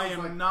record, I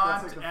am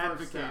not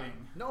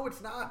advocating. No,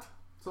 it's not.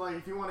 So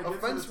if you want to get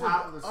to the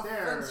top of the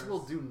stairs, a fence will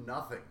do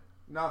nothing.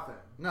 Nothing.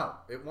 No,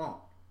 it won't.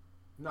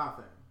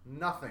 Nothing.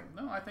 Nothing.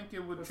 No, I think it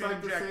would it's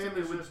change the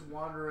activity. Same as just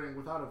wandering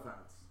without a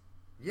fence.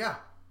 Yeah,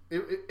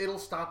 it'll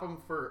stop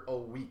them for a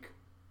week,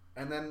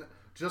 and then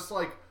just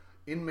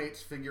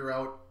inmates figure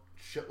out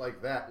shit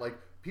like that.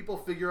 People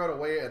figure out a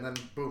way, and then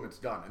boom, it's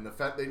done.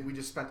 And we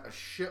just spent a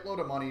shitload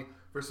of money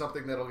for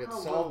something that'll get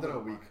solved in a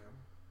week.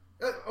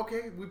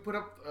 Okay, we put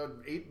up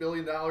an $8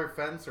 billion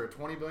fence or a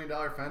 $20 billion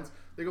fence.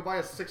 They go buy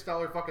a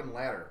 $6 fucking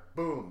ladder.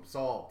 Boom,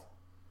 solved.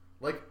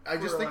 I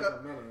just think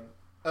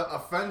a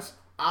fence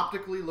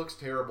optically looks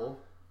terrible.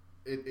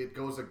 It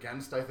goes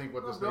against, I think,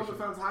 what this nation... Build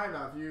the fence high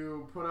enough.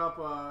 You put up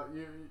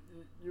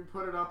you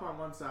put it up on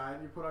one side.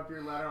 You put up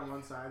your ladder on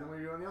one side. Then what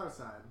do you do on the other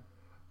side?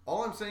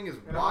 All I'm saying is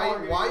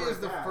why is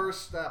the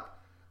first step?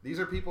 These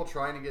are people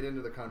trying to get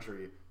into the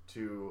country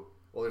to...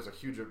 Well, there's a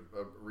huge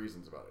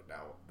reasons about it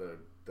now.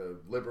 The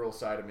liberal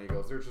side of me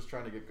goes, they're just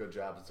trying to get good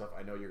jobs and stuff.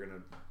 I know you're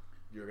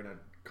gonna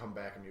come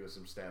back and give us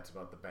some stats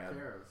about the bad...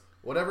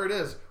 Whatever it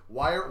is.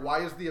 Why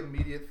is the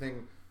immediate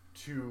thing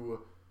to...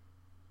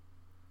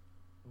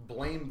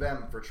 blame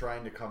them for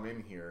trying to come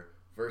in here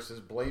versus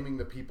blaming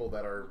the people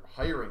that are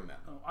hiring them?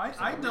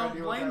 I don't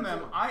blame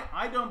them.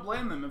 I don't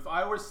blame them. If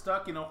I was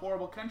stuck in a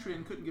horrible country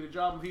and couldn't get a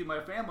job and feed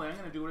my family, I'm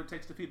going to do what it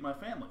takes to feed my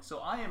family. So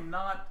I am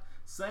not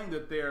saying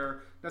that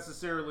they're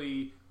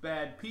necessarily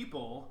bad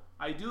people.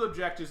 I do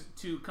object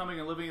to coming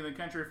and living in the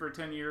country for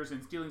 10 years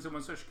and stealing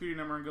someone's social security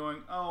number and going,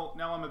 oh,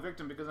 now I'm a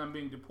victim because I'm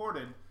being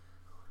deported.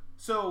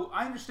 So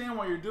I understand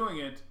why you're doing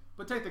it,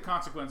 but take the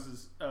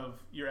consequences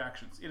of your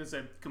actions. It is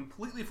a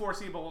completely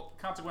foreseeable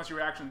consequence of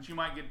your actions that you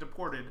might get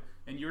deported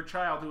and your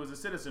child who is a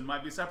citizen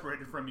might be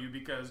separated from you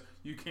because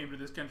you came to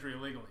this country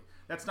illegally.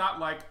 That's not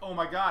like, oh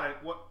my God,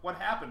 what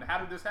happened? How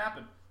did this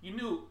happen? You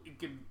knew it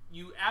could.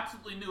 You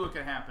absolutely knew it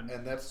could happen.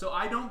 And that's so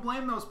I don't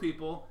blame those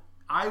people.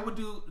 I would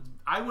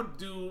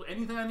do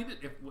anything I needed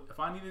if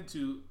I needed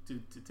to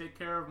take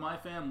care of my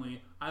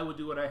family. I would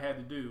do what I had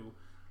to do.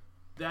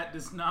 That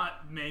does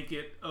not make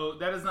it.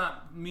 That does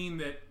not mean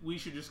that we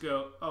should just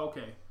go,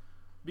 okay,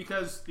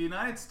 because the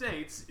United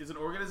States is an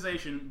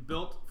organization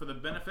built for the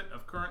benefit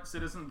of current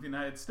citizens of the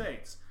United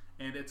States.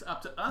 And it's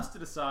up to us to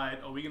decide,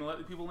 are we going to let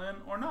the people in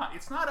or not?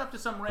 It's not up to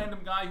some random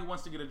guy who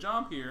wants to get a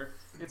job here.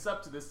 It's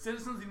up to the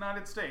citizens of the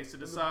United States to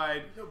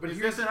decide,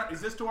 is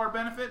this to our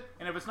benefit?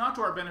 And if it's not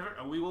to our benefit,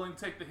 are we willing to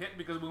take the hit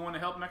because we want to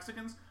help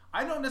Mexicans?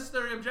 I don't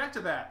necessarily object to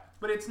that.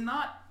 But it's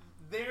not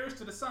theirs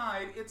to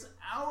decide. It's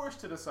ours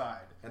to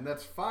decide. And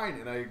that's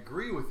fine. And I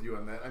agree with you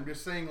on that. I'm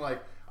just saying,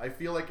 like, I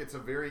feel like it's a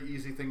very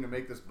easy thing to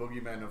make this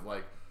boogeyman of,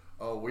 like,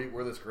 oh,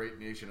 we're this great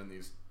nation and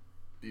these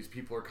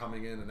people are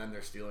coming in and then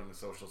they're stealing the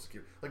Social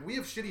Security. Like, we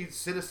have shitty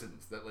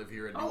citizens that live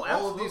here and do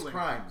all of these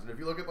crimes. And if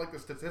you look at, like, the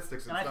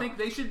statistics and I think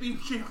they should be in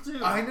jail, too.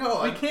 I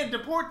know. We can't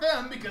deport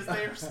them because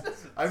they are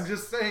citizens. I'm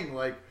just saying,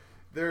 like,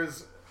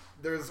 there's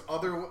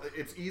other...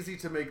 It's easy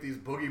to make these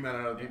boogeymen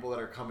out of people that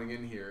are coming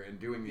in here and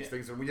doing these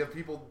things. And we have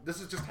people...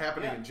 This is just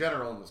happening in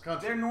general in this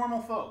country. They're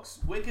normal folks.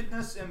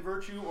 Wickedness and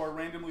virtue are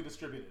randomly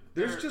distributed.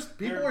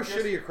 People are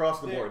shitty across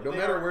the board, no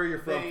matter where you're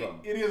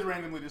from. It is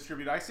randomly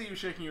distributed. I see you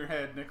shaking your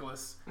head,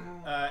 Nicholas.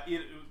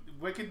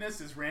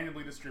 Wickedness is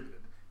randomly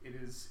distributed. It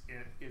is...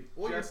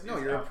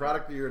 You're a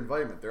product of your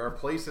environment. There are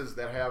places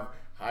that have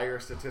higher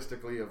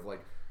statistically of,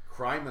 like,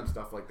 crime and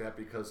stuff like that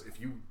because if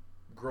you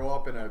grow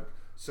up in a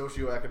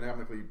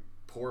socioeconomically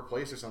poor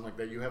place or something like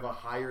that, you have a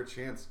higher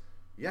chance.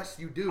 Yes,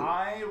 you do.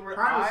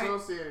 Crime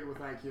associated with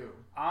IQ.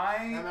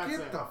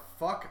 Get the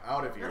fuck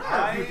out of here.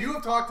 You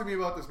have talked to me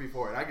about this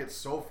before, and I get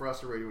so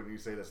frustrated when you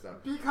say this stuff.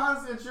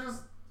 Because it's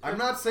just... I'm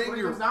not saying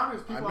you're wrong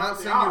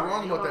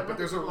about that, but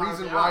there's a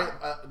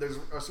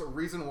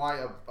reason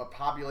why a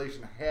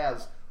population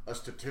has a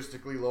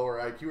statistically lower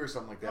IQ or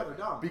something like that. Yeah, they're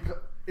dumb. Because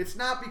it's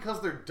not because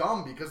they're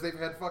dumb, because they've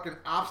had fucking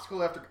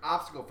obstacle after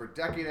obstacle for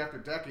decade after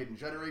decade and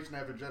generation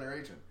after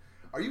generation.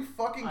 Are you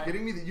fucking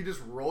kidding me that you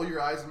just roll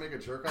your eyes and make a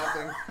jerk-off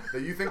thing?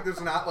 That you think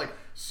there's not, like,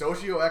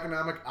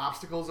 socioeconomic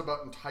obstacles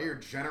about entire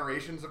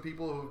generations of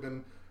people who have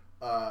been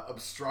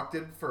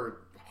obstructed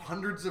for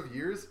hundreds of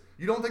years?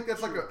 You don't think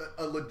that's, like,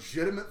 a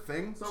legitimate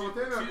thing? So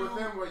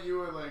within what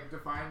you would, like,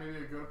 define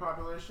maybe a good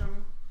population,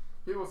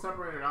 people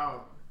separate it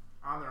out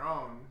on their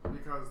own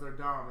because they're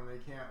dumb and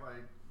they can't,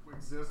 like,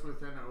 exist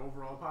within an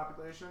overall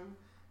population.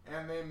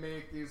 And they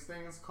make these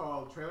things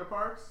called trailer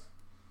parks.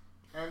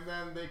 And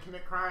then they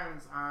commit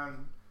crimes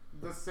on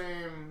the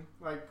same,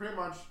 like, pretty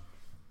much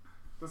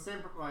the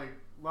same, like,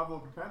 level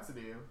of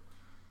propensity.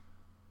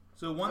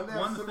 So one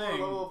similar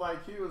level of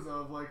IQs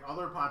of, like,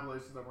 other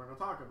populations that we're going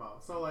to talk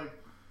about. So, like,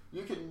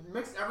 you can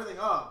mix everything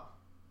up,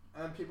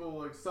 and people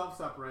will, like,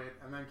 self-separate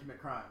and then commit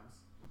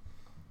crimes.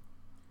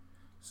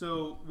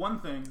 So one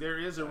thing, there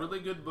is a really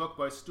good book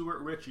by Stuart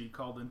Ritchie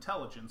called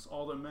Intelligence,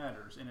 All That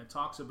Matters, and it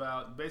talks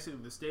about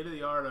basically the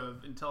state-of-the-art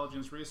of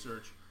intelligence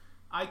research.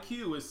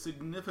 IQ is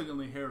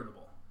significantly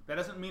heritable. That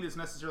doesn't mean it's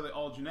necessarily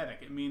all genetic.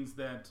 It means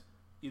that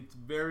it's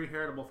very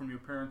heritable from your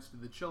parents to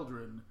the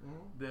children,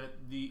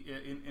 that the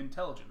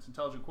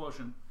intelligent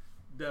quotient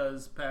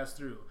does pass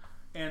through.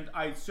 And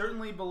I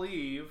certainly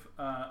believe,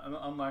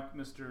 unlike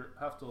Mr.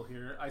 Huftel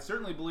here, I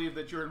certainly believe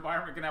that your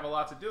environment can have a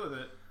lot to do with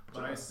it,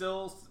 but I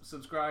still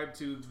subscribe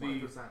to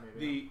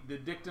the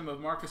dictum of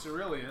Marcus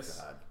Aurelius.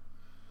 God.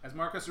 As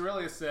Marcus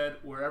Aurelius said,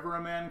 wherever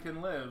a man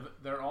can live,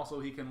 there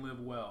also he can live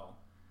well.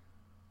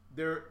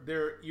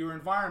 Your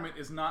environment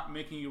is not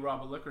making you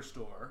rob a liquor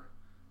store.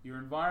 Your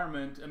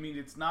environment, I mean,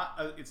 it's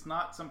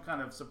not some kind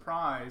of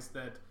surprise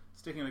that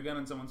sticking a gun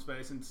in someone's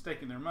face and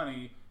taking their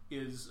money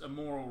is a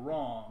moral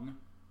wrong.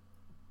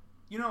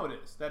 You know it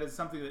is. That is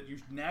something that you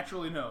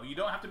naturally know. You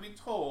don't have to be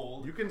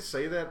told. You can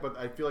say that, but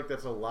I feel like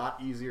that's a lot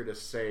easier to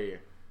say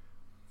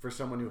for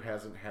someone who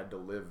hasn't had to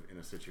live in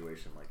a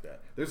situation like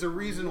that. There's a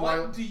reason why...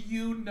 What do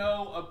you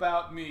know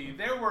about me?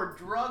 There were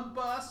drug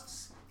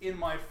busts in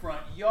my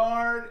front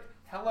yard,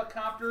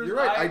 helicopters. You're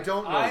right, I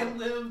don't know. I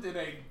lived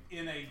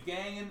in a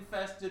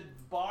gang-infested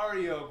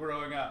barrio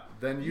growing up.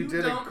 Then you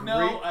don't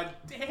know a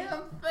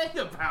damn thing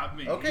about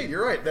me. Okay,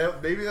 you're right.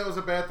 Maybe that was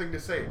a bad thing to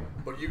say,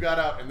 but you got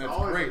out, and that's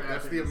great.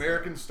 That's the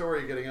American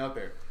story getting out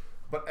there.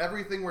 But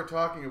everything we're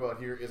talking about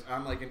here is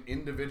on, like, an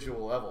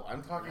individual level.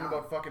 I'm talking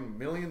about fucking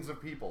millions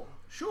of people.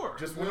 Sure.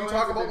 Just when you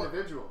talk about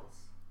individuals.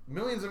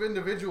 Millions of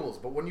individuals,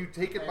 but when you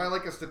take it by,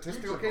 like, a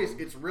statistical case,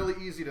 it's really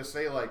easy to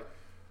say, like,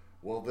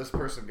 well, this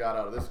person got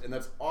out of this, and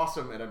that's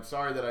awesome, and I'm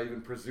sorry that I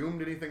even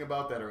presumed anything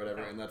about that or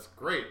whatever, and that's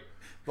great.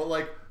 But,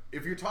 like,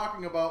 if you're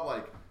talking about,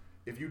 like,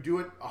 if you do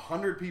it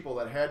 100 people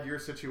that had your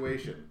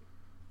situation,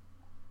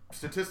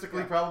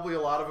 statistically, probably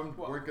a lot of them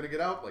weren't going to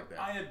get out like that.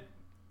 I had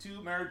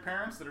 2 married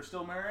parents that are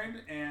still married,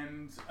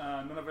 and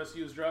none of us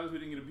used drugs. We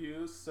didn't get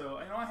abused, so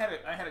I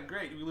had it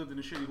great. We lived in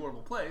a shitty,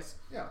 horrible place.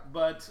 Yeah.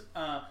 But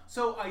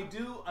so I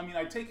do. I mean,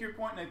 I take your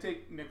point, and I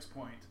take Nick's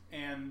point,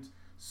 and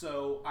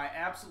so I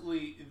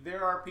absolutely.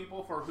 There are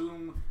people for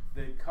whom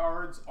the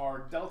cards are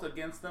dealt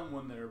against them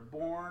when they're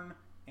born,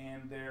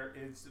 and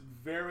it's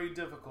very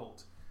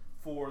difficult.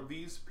 for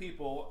these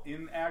people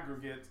in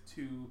aggregate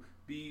to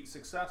be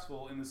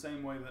successful in the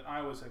same way that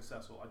I was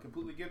successful. I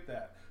completely get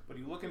that. But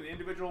you look at an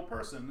individual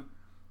person,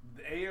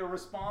 they are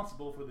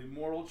responsible for the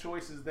moral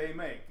choices they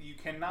make. You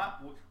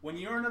cannot, when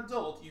you're an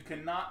adult, you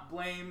cannot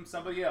blame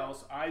somebody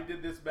else. I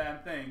did this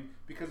bad thing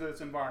because of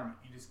this environment.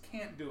 You just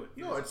can't do it.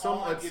 At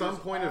some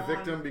point, a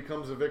victim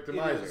becomes a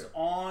victimizer. It is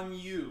on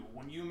you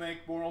when you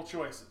make moral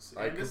choices.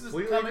 I and this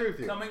completely is agree with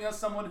you. coming as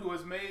someone who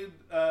has made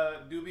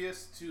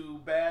dubious to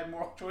bad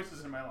moral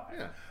choices in my life.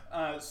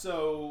 Yeah.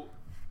 So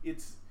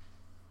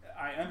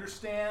I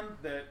understand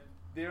that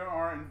there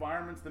are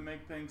environments that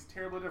make things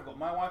terribly difficult.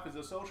 My wife is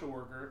a social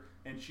worker,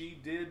 and she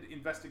did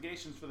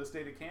investigations for the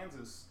state of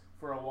Kansas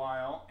for a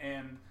while,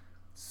 and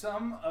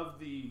some of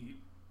the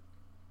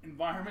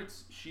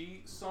environments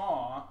she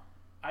saw,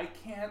 I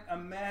can't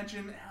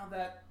imagine how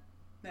that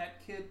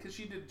kid, because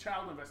she did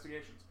child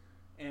investigations,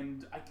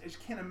 and I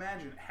just can't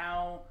imagine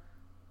how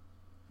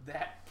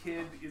that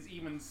kid is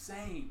even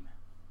sane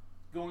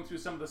going through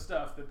some of the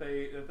stuff that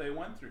they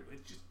went through.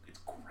 It's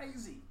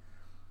crazy.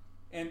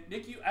 And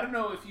Nick, I don't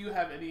know if you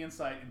have any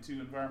insight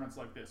into environments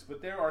like this, but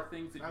there are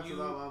things that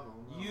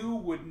you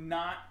would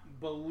not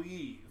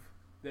believe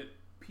that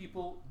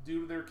people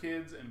do to their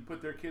kids and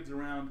put their kids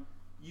around.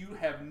 You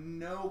have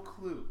no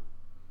clue.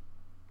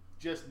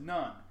 Just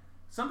none.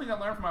 Something I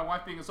learned from my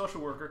wife being a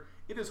social worker,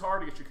 it is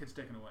hard to get your kids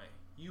taken away.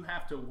 You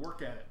have to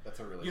work at it.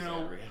 That's a really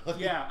sad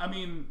reality. Yeah, I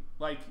mean,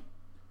 like,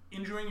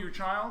 injuring your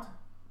child,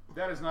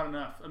 that is not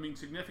enough. I mean,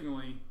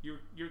 significantly,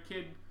 your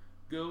kid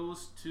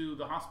goes to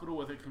the hospital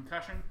with a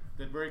concussion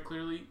that very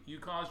clearly you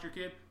caused your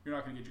kid, you're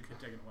not going to get your kid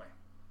taken away.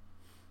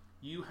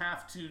 You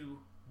have to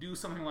do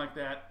something like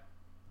that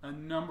a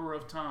number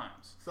of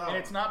times. So, and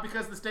it's not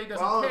because the state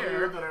doesn't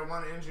care. That I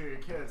want to injure your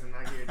kids and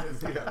not get your kids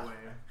taken away.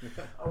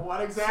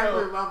 What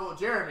exactly level,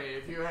 Jeremy,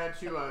 if you had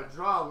to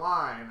draw a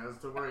line as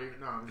to where you...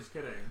 No, I'm just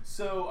kidding.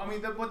 So, I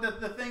mean,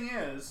 the thing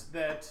is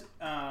that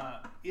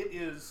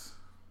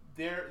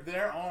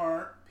there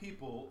are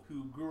people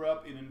who grew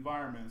up in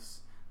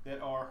environments that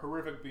are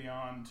horrific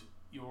beyond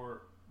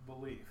your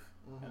belief.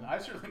 Mm-hmm. And I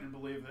certainly didn't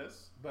believe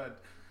this,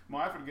 but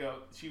my wife would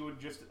go, she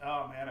would just,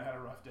 oh man, I had a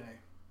rough day.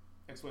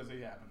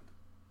 XYZ happened.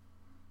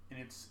 And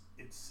it's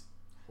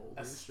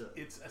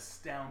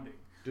astounding.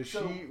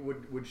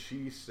 Would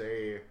she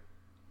say,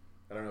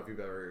 I don't know if you've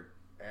ever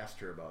asked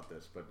her about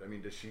this, but I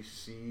mean, does she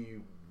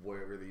see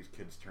where these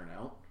kids turn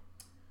out?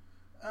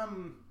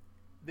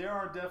 There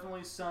are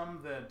definitely some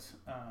that,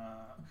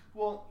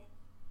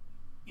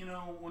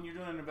 when you're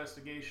doing an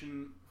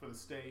investigation for the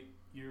state,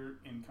 you're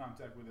in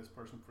contact with this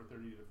person for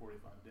 30 to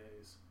 45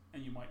 days,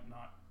 and you might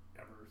not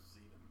ever see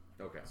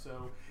them. Okay.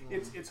 So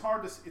it's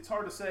hard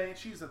to say.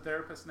 She's a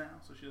therapist now,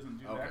 so she doesn't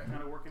do that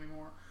kind of work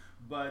anymore.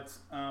 But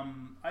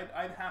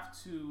I'd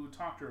have to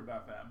talk to her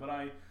about that.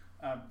 But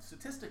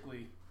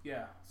statistically,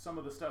 yeah, some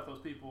of the stuff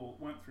those people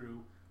went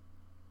through,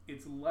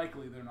 it's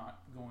likely they're not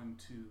going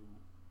to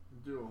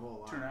do a whole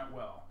lot. Turn out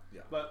well.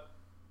 Yeah. But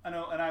I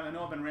know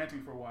I've been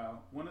ranting for a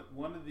while. One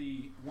of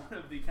the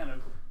kind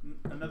of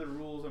another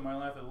rules in my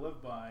life I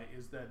live by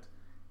is that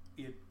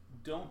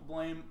don't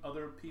blame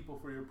other people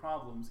for your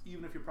problems,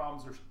 even if your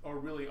problems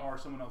really are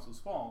someone else's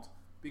fault,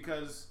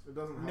 because it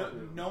doesn't help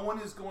you. No one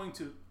is going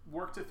to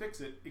work to fix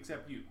it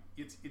except you.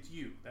 It's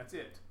you. That's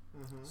it.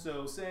 Mm-hmm.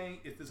 So saying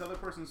it's this other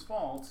person's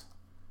fault,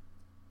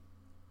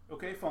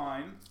 okay,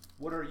 fine.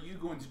 What are you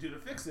going to do to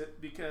fix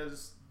it?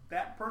 Because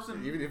that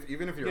person,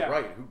 even if you're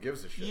right, who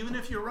gives a shit? Even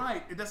if you're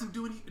right, it doesn't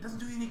do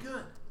you any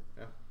good.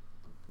 Yeah.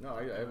 No,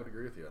 I would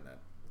agree with you on that.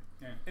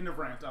 Yeah. End of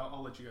rant.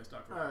 I'll let you guys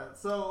talk. All right.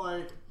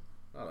 So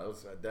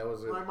that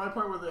was it. My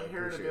point with the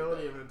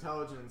heritability of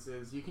intelligence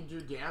is you can do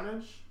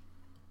damage.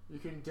 You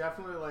can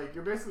definitely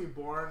you're basically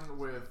born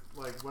with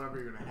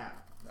whatever you're gonna have.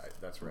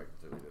 That's right.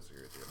 Completely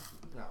disagree with you.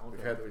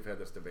 Yeah, okay. We've had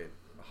this debate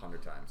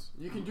 100 times.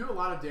 You can do a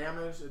lot of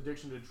damage,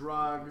 addiction to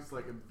drugs,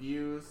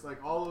 abuse,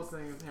 all those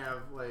things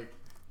have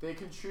they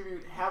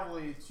contribute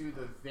heavily to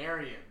the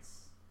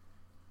variance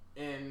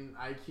in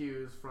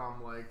IQs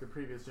from the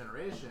previous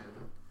generation.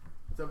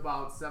 It's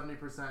about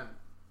 70%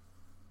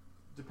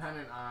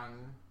 dependent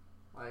on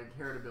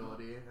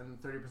heritability and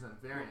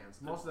 30% variance.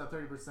 Most of that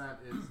 30%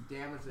 is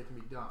damage that can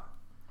be done.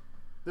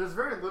 There's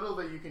very little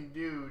that you can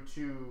do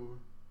to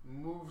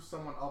move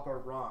someone up a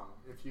rung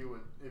if you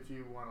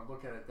want to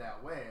look at it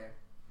that way.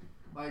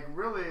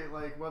 Really,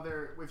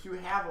 whether if you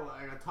have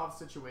a tough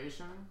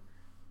situation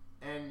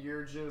and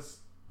you're just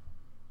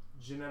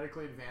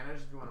genetically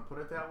advantaged, if you want to put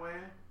it that way,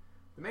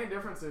 the main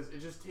difference is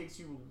it just takes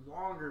you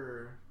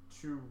longer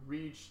to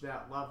reach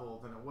that level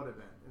than it would have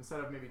been. Instead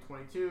of maybe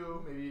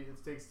 22, maybe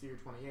it takes to your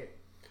 28.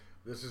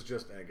 This is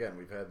just, and again,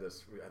 we've had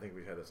this, I think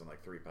we've had this on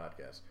 3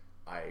 podcasts.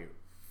 I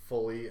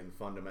fully and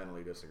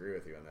fundamentally disagree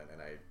with you on that,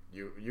 and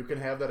you can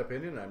have that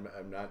opinion.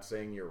 I'm not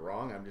saying you're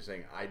wrong. I'm just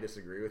saying I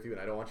disagree with you,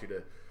 and I don't want you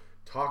to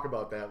talk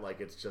about that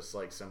like it's just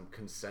some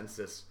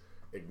consensus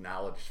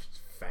acknowledged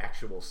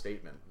factual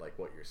statement like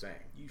what you're saying,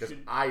 because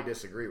I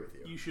disagree with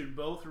you. You should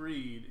both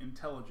read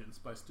Intelligence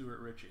by Stuart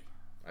Ritchie.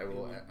 I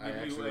will. I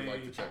actually would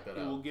like to check that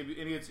out. It will give you.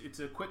 And it's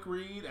a quick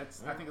read.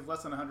 I think it's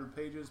less than 100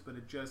 pages, but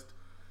it just.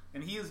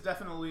 And he is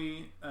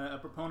definitely a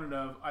proponent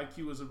of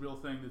IQ is a real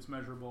thing that's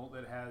measurable,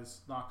 that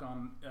has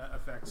knock-on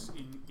effects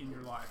in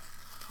your life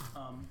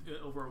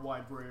over a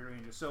wide variety of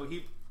ranges. So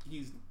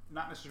he's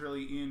not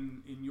necessarily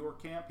in your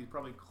camp. He's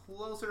probably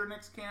closer to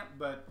Nick's camp,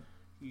 but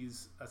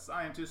he's a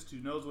scientist who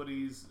knows what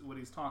he's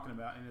talking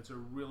about, and it's a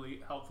really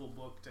helpful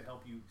book to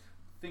help you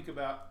think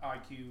about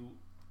IQ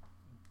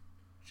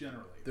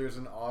generally. There's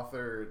an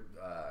author,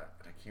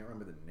 I can't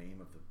remember the name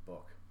of the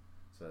book.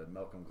 It's a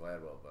Malcolm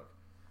Gladwell book.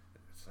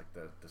 It's like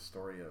the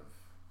story of,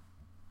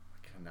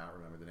 I cannot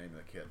remember the name of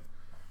the kid.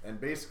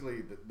 And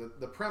basically,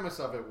 the premise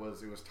of it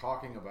was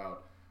talking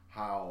about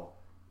how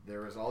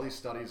there was all these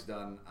studies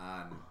done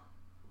on,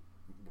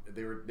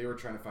 they were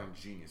trying to find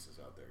geniuses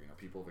out there,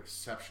 people of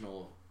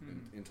exceptional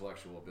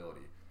intellectual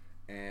ability.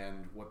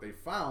 And what they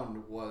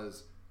found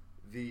was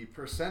the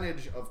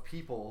percentage of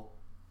people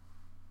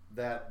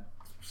that,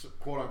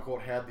 quote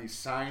unquote, had these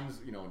signs,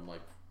 in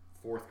like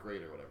 4th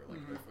grade or whatever, like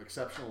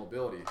exceptional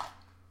ability,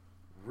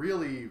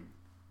 really,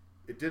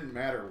 it didn't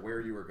matter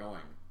where you were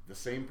going. The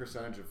same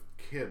percentage of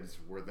kids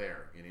were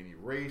there in any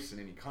race, in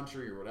any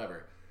country or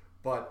whatever.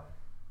 But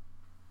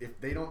if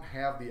they don't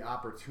have the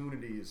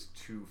opportunities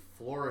to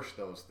flourish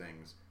those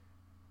things,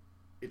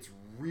 it's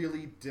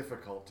really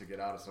difficult to get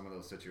out of some of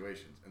those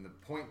situations. And the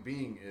point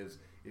being is,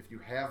 if you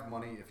have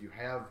money, if you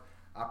have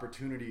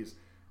opportunities,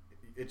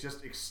 it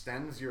just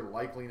extends your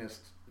likeliness.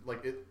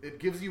 Like it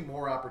gives you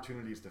more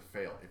opportunities to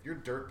fail. If you're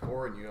dirt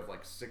poor and you have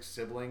like 6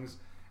 siblings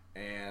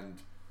and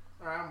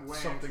I'm way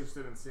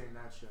interested in seeing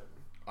that shit.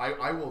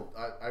 I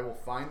will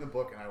find the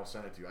book and I will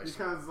send it to you.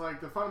 Because like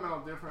the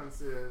fundamental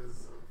difference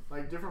is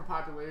like different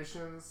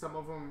populations, some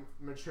of them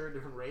mature at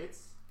different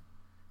rates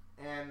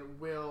and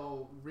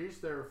will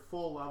reach their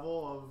full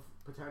level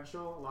of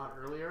potential a lot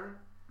earlier.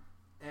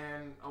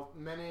 And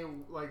many,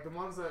 like the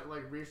ones that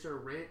like reach their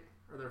rate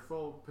or their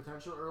full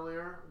potential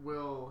earlier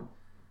will,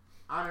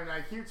 on an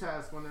IQ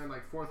test when they're in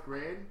like 4th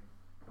grade,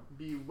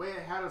 be way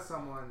ahead of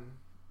someone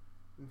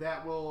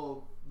that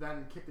will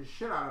then kick the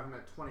shit out of them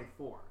at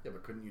 24. Yeah,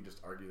 but couldn't you just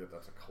argue that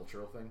that's a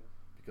cultural thing?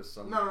 Because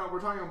some... No,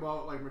 we're talking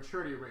about like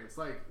maturity rates.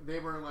 Like they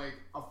were like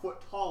a foot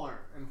taller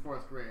in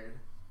 4th grade,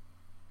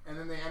 and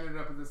then they ended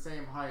up at the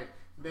same height.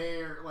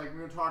 They're like,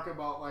 we were talking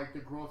about like the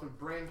growth of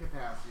brain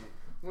capacity.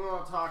 We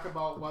want to talk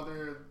about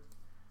whether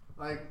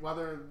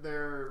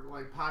their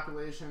like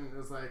population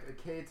is like a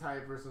K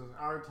type versus an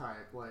R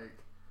type, like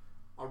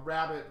a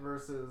rabbit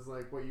versus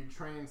like what you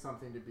train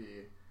something to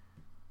be.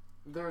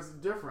 There's a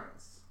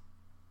difference.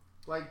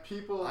 Like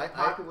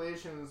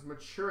populations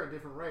mature at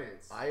different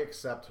rates. I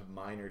accept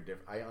minor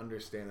I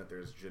understand that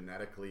there's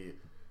genetically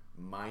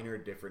minor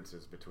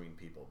differences between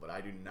people, but I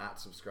do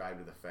not subscribe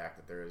to the fact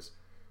that there is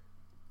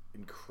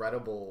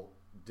incredible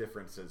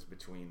differences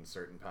between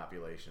certain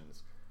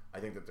populations. I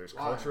think that there's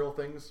cultural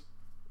things,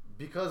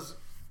 because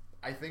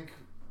I think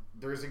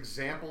there's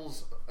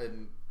examples,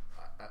 and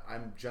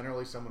I'm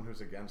generally someone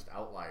who's against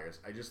outliers.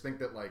 I just think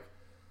that like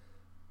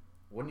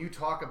when you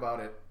talk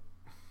about it,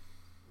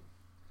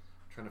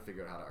 I'm trying to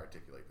figure out how to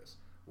articulate this.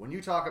 When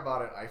you talk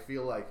about it, I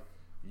feel like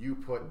you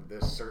put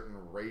this certain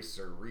race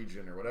or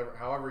region or whatever,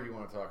 however you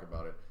want to talk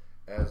about it,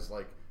 as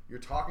like you're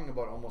talking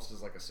about almost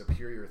as like a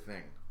superior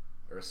thing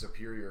or a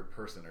superior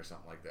person or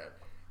something like that.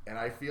 And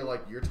I feel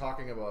like you're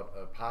talking about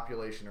a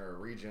population or a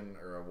region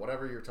or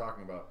whatever you're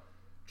talking about.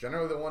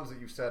 Generally, the ones that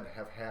you said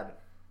have had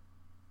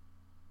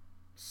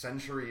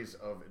centuries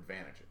of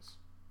advantages.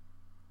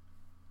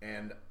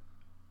 And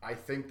I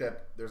think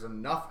that there's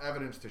enough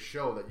evidence to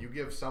show that you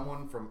give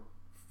someone from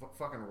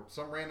fucking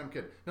some random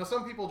kid. Now,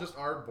 some people just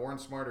are born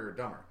smarter or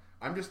dumber.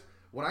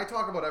 When I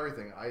talk about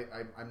everything,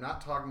 I'm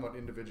not talking about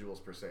individuals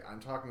per se. I'm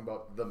talking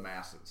about the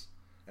masses.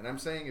 And I'm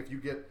saying if you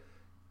get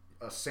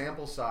a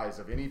sample size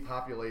of any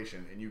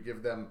population and you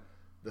give them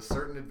the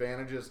certain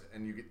advantages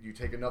and you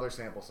take another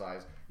sample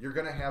size, you're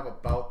going to have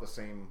about the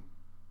same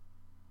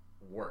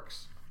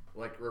works,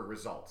 or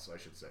results, I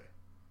should say.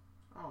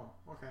 Oh,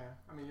 okay.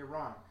 I mean, you're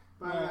wrong.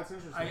 But that's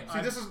interesting.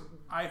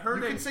 I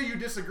heard you can say you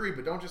disagree,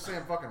 but don't just say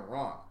I'm fucking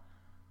wrong.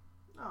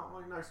 No,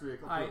 like next week.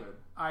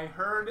 I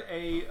heard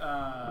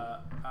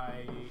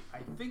I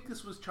think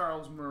this was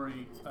Charles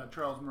Murray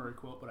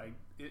quote, but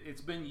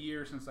it's been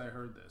years since I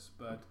heard this,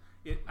 but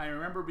I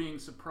remember being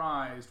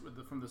surprised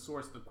from the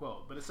source of the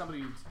quote. But it's somebody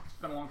who's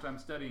spent a long time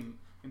studying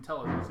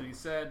intelligence, and he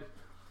said,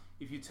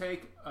 if you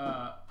take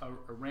a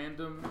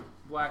random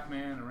black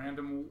man, a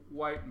random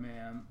white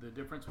man, the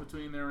difference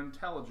between their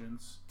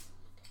intelligence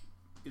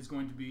is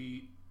going to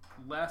be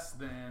less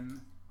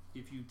than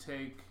if you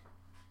take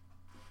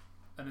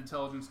an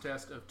intelligence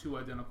test of 2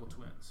 identical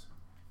twins.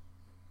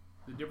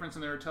 The difference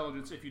in their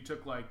intelligence, if you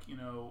took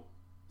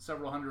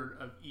several hundred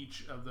of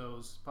each of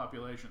those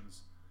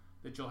populations,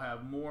 that you'll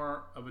have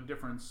more of a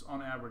difference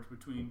on average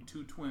between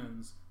 2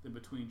 twins than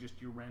between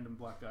just your random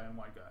black guy and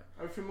white guy.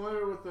 Are you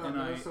familiar with the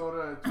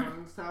Minnesota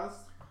twins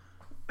test?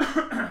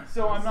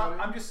 So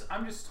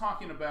I'm just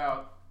talking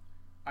about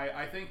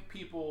I think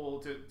people,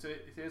 to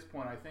his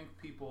point, I think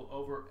people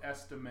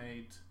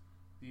overestimate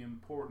the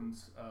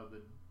importance of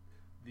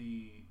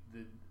the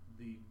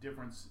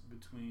difference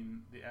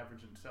between the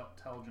average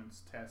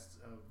intelligence tests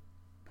of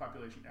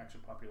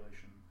actual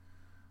population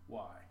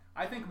Y.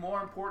 I think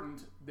more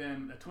important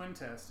than a twin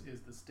test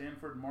is the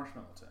Stanford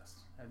Marshmallow Test.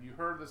 Have you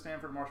heard of the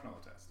Stanford Marshmallow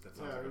Test? That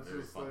sounds like a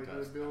very fun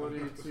test. The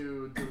ability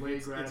to delay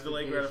gratification. It's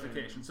delay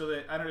gratification. So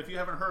that, I don't know if you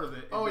haven't heard of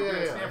it.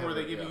 Stanford,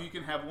 they give you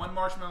can have one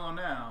marshmallow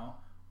now,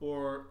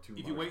 or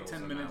if you wait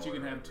 10 minutes, you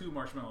can have 2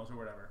 marshmallows or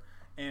whatever.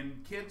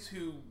 And kids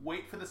who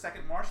wait for the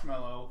second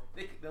marshmallow,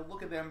 they'll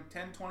look at them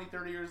 10, 20,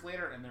 30 years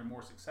later, and they're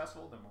more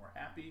successful, they're more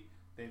happy,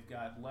 they've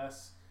got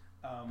less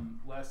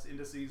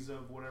indices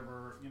of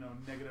whatever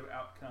negative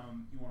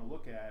outcome you want to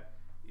look at.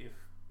 If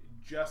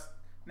just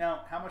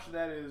now, how much of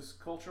that is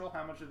cultural?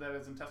 How much of that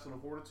is intestinal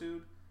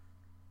fortitude?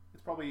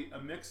 It's probably a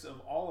mix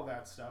of all of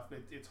that stuff.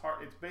 It's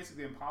hard. It's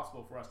basically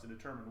impossible for us to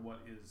determine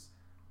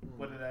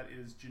whether that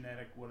is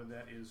genetic, whether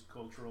that is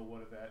cultural,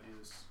 whether that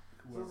is.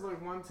 So it's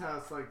like one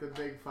test, like the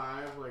Big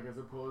Five, like as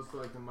opposed to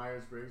like the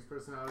Myers-Briggs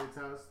personality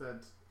test.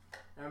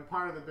 And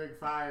part of the Big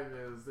Five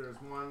is there's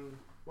one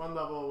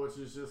level which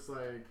is just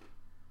like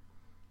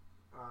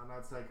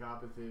not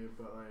psychopathy,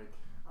 but like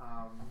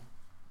I'm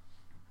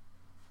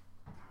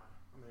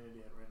an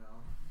idiot right now.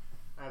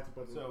 I have to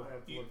put. So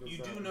look this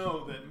you up. do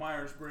know that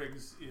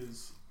Myers-Briggs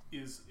is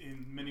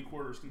in many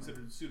quarters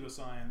considered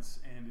pseudoscience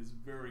and is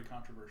very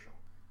controversial.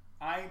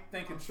 I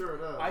think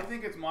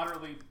it's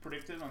moderately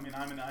predictive. I mean,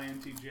 I'm an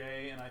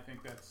INTJ, and I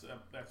think that's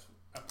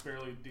a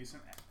fairly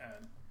decent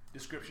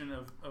description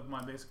of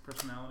my basic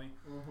personality.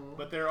 Mm-hmm.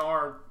 But there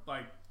are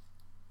like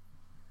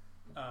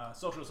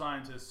social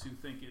scientists who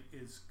think it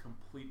is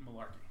complete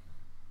malarkey.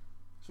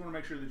 Just want to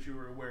make sure that you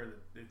are aware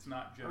that it's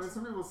not just. I mean,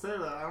 some people say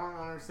that. I don't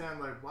understand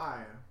like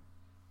why.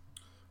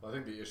 Well, I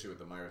think the issue with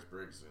the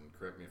Myers-Briggs, and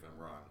correct me if I'm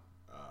wrong,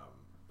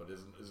 but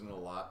isn't a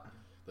lot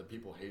that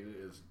people hate it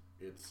is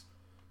it's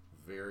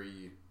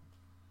very.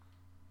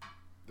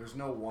 There's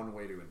no one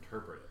way to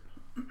interpret it.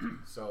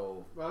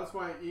 So. Well, that's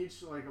why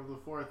each like of the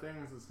 4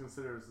 things is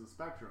considered as a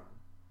spectrum.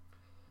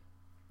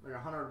 Like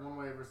 100 one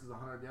way versus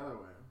 100 the other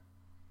way.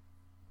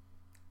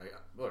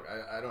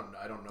 I don't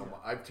know. Yeah.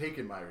 I've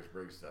taken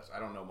Myers-Briggs test. I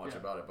don't know much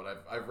about it,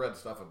 but I've read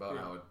stuff about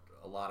how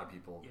a lot of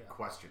people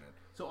question it.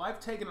 So I've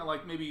taken it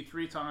like maybe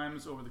 3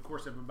 times over the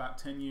course of about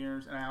 10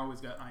 years, and I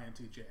always got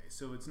INTJ.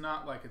 So it's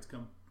not like it's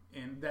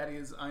and that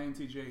is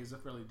INTJ is a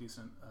fairly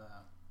decent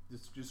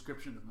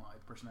description of my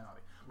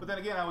personality. But then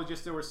again,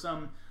 there was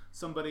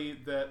somebody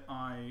that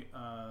I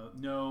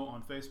know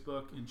on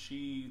Facebook, and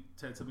she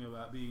said something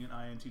about being an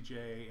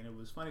INTJ, and it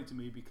was funny to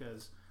me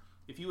because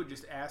if you would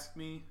just ask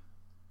me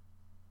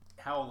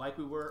how alike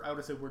we were, I would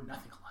have said we're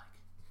nothing alike.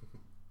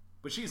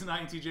 But she's an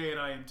INTJ and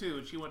I am too,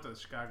 and she went to the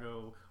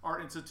Chicago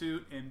Art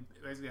Institute and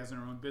basically has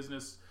her own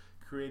business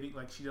creating,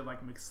 like she did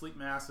like make sleep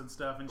masks and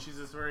stuff, and she's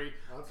this very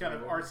kind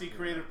of artsy,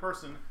 creative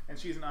person, and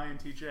she's an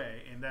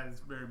INTJ, and that is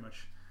very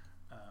much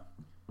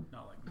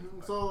not like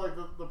me. So like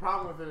the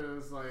problem with it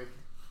is like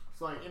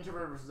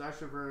introvert versus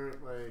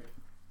extrovert, like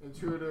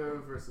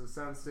intuitive versus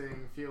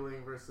sensing,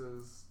 feeling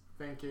versus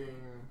thinking,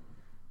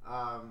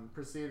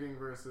 perceiving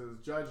versus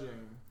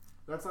judging.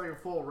 That's like a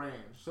full range.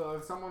 So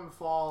if someone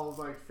falls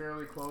like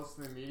fairly close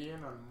to the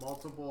median on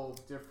multiple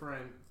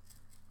different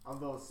of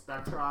those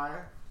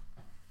spectra,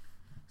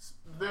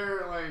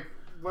 they're like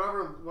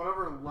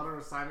whatever letter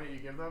assignment you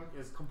give them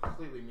is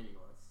completely meaningless.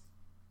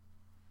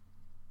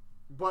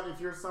 But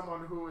if you're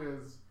someone who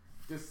is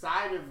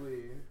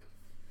decidedly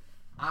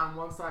on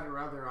one side or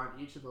other on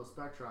each of those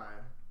spectra,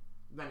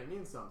 then it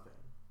means something.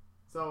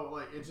 So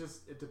like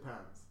it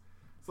depends.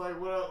 So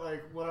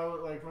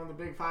what from the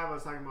Big Five I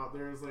was talking about,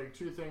 there's like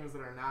 2 things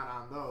that are not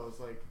on those,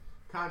 like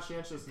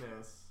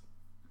conscientiousness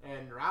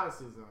and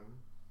neuroticism.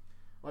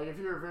 Like if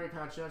you're very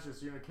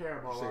conscientious, you're gonna care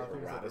about a lot of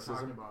things that we're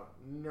talking about.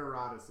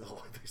 Neuroticism.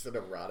 Oh, they said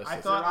eroticism.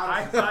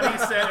 I thought he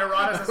said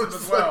eroticism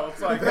as well.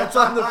 It's like that's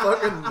on the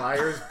fucking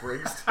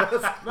Myers-Briggs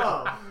test.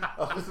 No,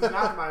 this is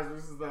not the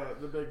Myers. This is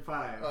the Big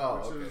Five,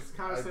 which is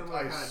kind of similar.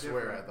 I kind of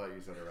swear, different. I thought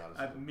you said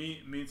eroticism.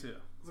 Me too.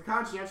 So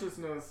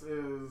conscientiousness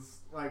is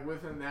like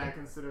within that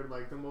considered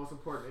like the most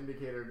important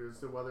indicator as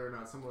to whether or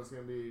not someone's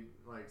going to be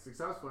like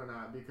successful or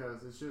not,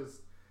 because it's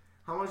just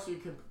how much you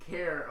can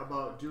care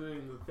about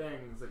doing the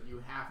things that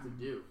you have to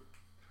do.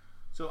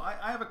 So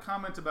I have a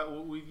comment about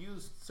what we've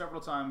used several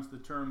times, the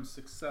term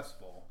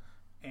successful,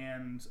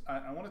 and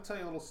I want to tell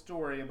you a little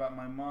story about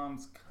my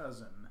mom's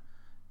cousin,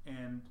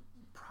 and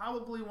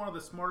probably one of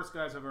the smartest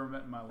guys I've ever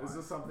met in my life. Is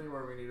this something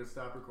where we need to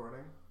stop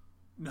recording?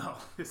 No,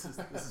 this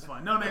is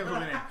fine. No names will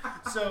be named.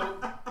 So,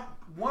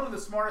 one of the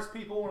smartest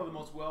people, one of the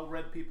most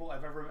well-read people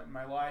I've ever met in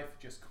my life,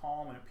 just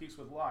calm and at peace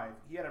with life.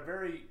 He had a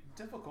very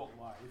difficult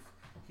life.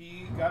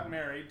 He got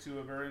married to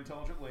a very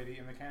intelligent lady,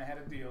 and they kind of had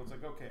a deal. It's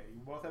like, okay,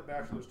 you both have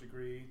bachelor's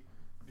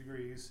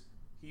degrees.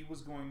 He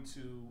was going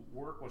to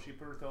work while she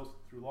put herself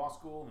through law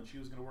school, and she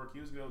was going to work. He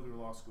was going to go through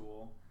law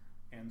school,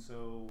 and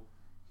so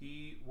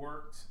he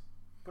worked,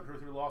 put her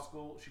through law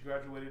school. She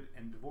graduated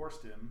and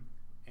divorced him.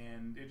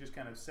 and it just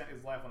kind of sent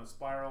his life on a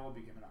spiral,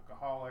 became an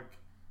alcoholic,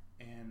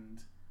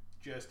 and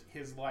just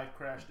his life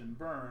crashed and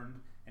burned.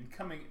 And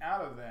coming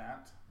out of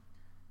that,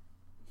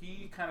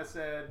 he kind of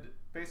said,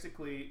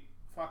 basically,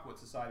 fuck what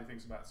society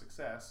thinks about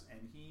success,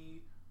 and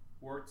he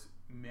worked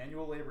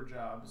manual labor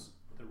jobs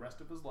the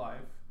rest of his life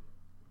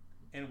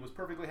and was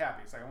perfectly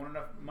happy. It's like, I want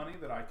enough money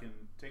that I can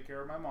take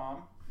care of my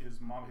mom. His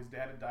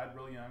dad had died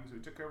really young, so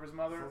he took care of his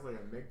mother. Sounds like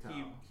a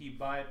MGTOW.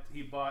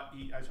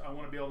 I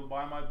want to be able to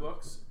buy my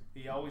books.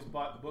 He always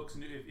bought books.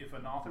 If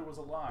an author was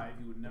alive,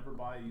 he would never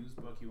buy a used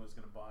book. He was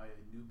going to buy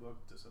a new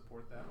book to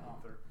support that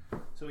author.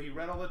 So he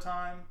read all the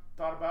time,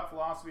 thought about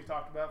philosophy,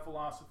 talked about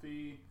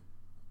philosophy,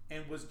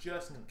 and was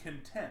just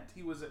content.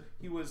 He was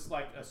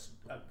like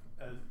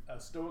a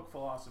Stoic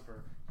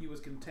philosopher. He was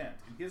content.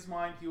 In his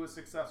mind, he was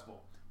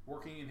successful.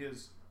 Working in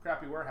his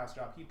crappy warehouse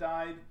job, he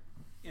died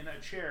in a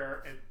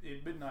chair at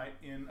midnight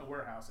in a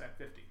warehouse at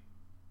 50.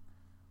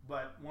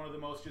 But one of the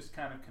most just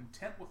kind of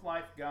content with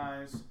life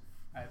guys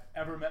I've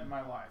ever met in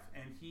my life.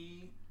 And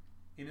he,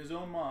 in his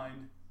own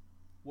mind,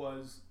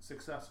 was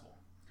successful.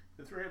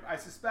 I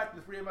suspect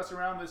the three of us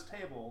around this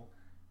table,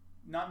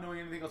 not knowing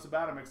anything else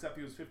about him except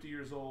he was 50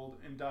 years old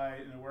and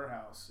died in a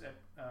warehouse,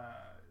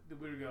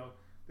 we would go,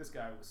 this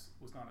guy was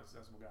not a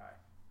successful guy.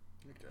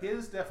 Okay.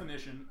 His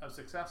definition of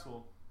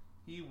successful,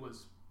 he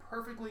was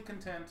perfectly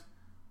content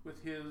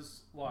with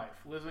his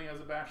life. Living as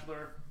a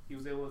bachelor, he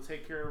was able to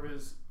take care of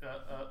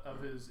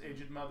his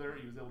aged mother.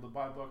 He was able to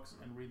buy books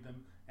and read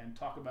them and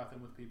talk about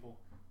them with people.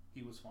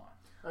 He was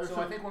fine. So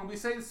I think when we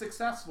say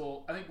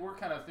successful, I think we're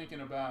kind of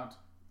thinking about,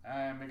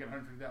 I'm making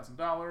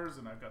 $150,000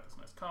 and I've got this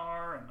nice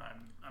car and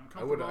I'm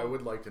comfortable. I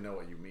would like to know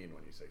what you mean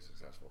when you say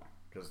successful,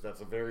 because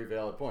that's a very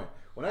valid point.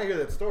 When I hear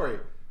that story,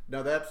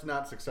 now that's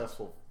not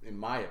successful in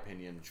my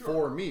opinion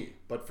for me,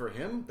 but for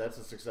him, that's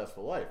a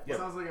successful life. It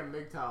sounds like a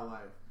MGTOW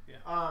life. Yeah.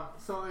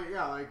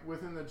 Like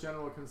within the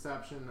general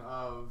conception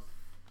of,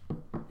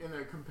 in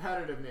a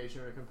competitive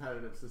nation, a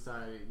competitive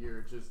society,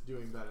 you're just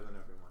doing better than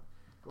everyone.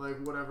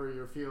 Like whatever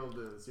your field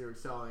is, you're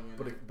excelling in.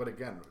 But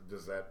again,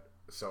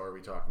 so are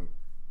we talking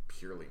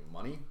purely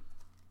money?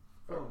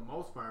 For the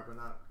most part, but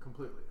not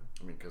completely.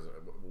 I mean, because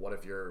what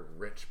if you're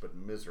rich but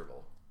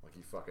miserable? Like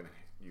you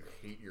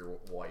hate your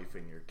wife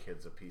and your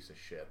kid's a piece of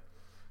shit.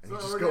 And so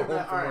you just go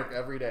home from work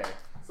every day.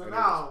 So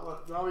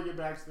now we get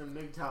back to the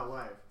MGTOW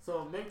life.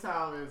 So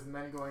MGTOW is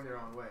men going their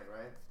own way,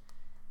 right?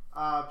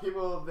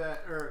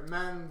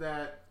 Men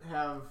that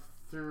have,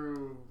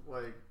 through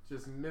like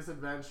just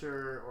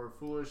misadventure or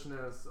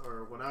foolishness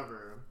or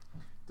whatever,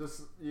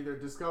 just either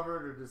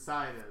discovered or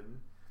decided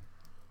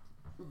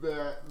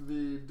that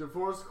the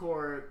divorce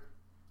court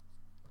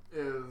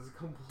is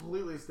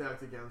completely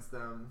stacked against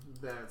them,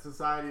 that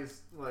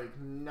society's like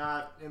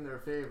not in their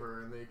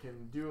favor, and they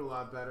can do a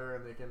lot better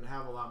and they can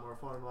have a lot more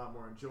fun and a lot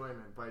more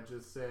enjoyment by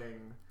just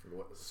saying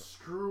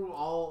screw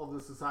all of the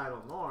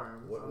societal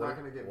norms. I'm not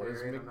going to get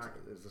married.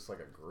 Is this like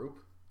a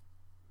group?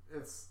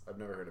 I've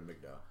never heard of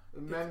MGTOW.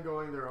 Men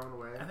going their own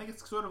way. I think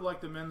it's sort of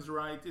like the men's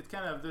rights. It's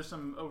kind of, there's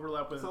some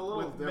overlap with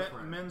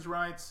men's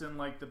rights and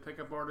like the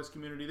pickup artist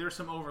community. There's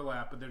some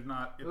overlap, but there's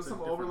not. There's some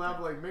overlap.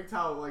 Thing. Like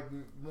MGTOW, like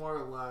more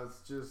or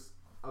less just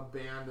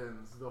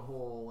abandons the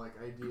whole like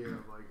idea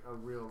of like a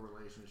real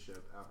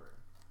relationship ever.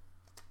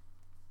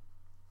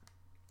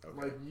 Okay.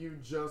 Like you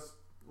just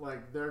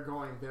like they're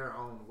going their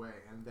own way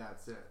and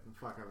that's it, and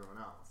fuck everyone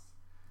else.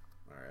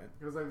 All right.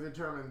 Because I've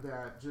determined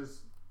that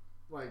just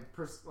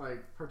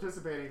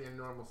participating in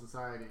normal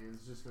society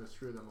is just going to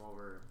screw them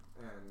over,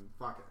 and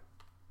fuck it.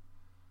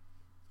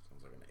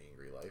 Sounds like an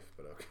angry life,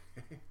 but okay.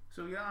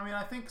 So yeah, I mean,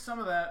 I think some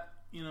of that,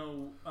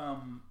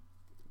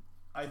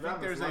 I think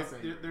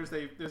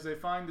there's a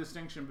fine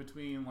distinction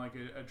between like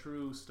a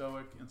true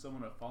Stoic and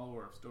someone a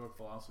follower of Stoic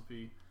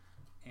philosophy,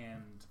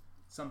 and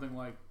something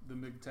like the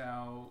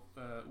MGTOW,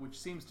 which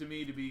seems to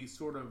me to be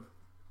sort of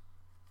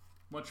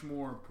much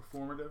more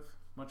performative.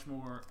 Much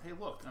more, hey,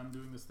 look, I'm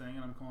doing this thing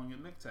and I'm calling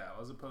it MGTOW,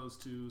 as opposed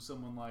to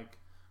someone like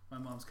my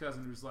mom's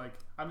cousin who's like,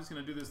 I'm just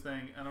going to do this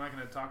thing and I'm not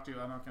going to talk to you,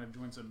 I'm not going to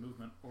join some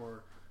movement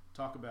or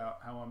talk about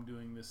how I'm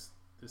doing this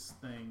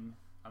thing.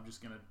 I'm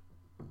just going to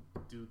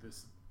do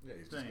this thing.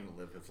 He's just going to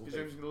live his life. He's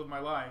just going to live my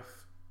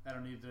life. I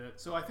don't need to.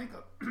 So I think,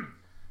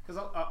 because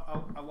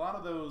a lot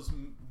of those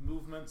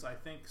movements, I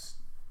think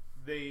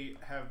they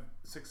have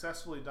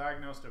successfully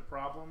diagnosed a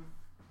problem,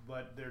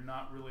 but they're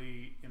not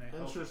really in a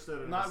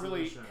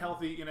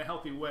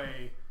healthy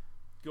way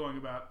going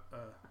about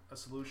a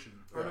solution.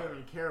 Or don't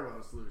even care about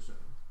a solution.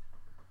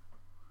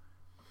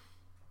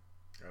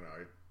 I don't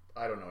know.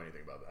 I don't know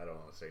anything about that. I don't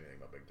want to say anything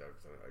about MGTOW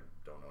because I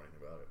don't know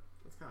anything about it.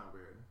 It's kind of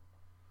weird.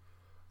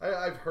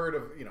 I've heard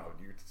of, you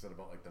said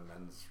about like the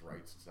men's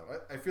rights and stuff.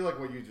 I feel like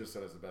what you just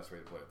said is the best way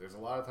to put it. There's a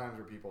lot of times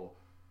where people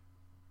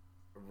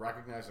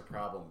recognize a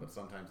problem, but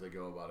sometimes they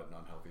go about it in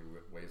unhealthy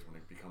ways when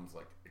it becomes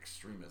like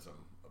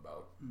extremism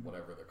about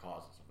whatever the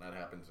cause is. And that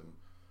happens in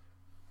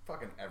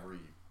fucking every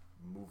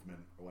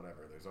movement or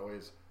whatever. There's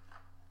always,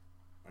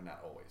 or not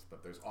always,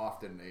 but there's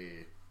often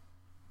a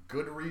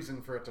good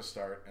reason for it to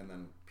start, and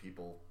then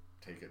people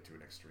take it to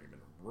an extreme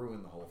and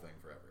ruin the whole thing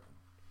for everyone.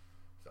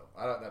 So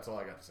that's all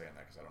I got to say on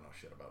that because I don't know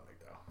shit about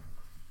MGTOW.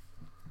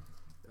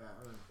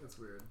 Yeah, it's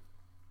weird.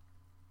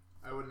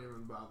 I wouldn't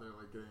even bother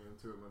like getting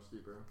into it much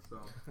deeper. So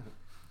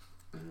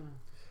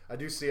I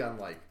do see on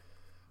like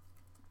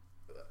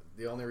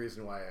the only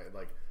reason why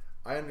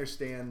I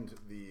understand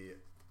the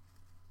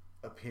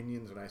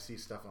opinions when I see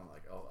stuff on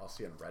like I'll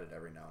see on Reddit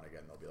every now and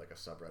again. There'll be like a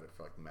subreddit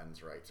for like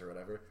men's rights or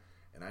whatever,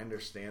 and I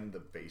understand the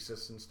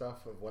basis and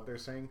stuff of what they're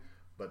saying,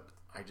 but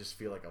I just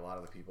feel like a lot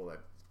of the people that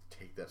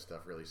take that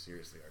stuff really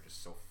seriously are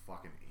just so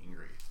fucking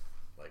angry,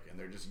 like, and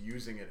they're just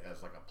using it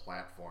as like a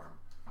platform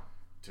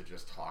to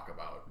just talk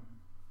about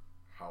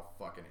how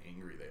fucking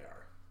angry they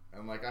are.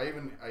 And like I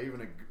even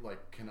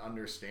like can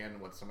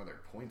understand what some of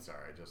their points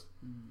are. I just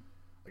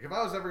like if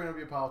I was ever gonna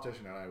be a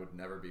politician, and I would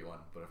never be one,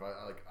 but if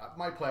I like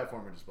my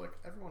platform would just be like,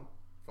 everyone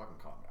fucking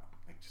calm down,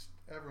 like just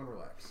everyone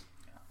relax.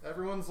 Yeah.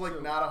 Everyone's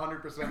like not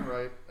 100%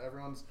 right.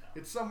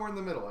 It's somewhere in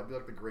the middle. I'd be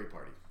like the Grey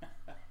Party,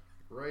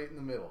 right in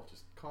the middle.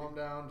 Just calm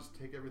down. Just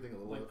take everything a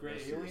little like gray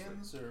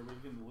aliens, or are we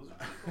getting the lizard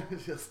people?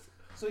 Just.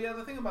 So yeah,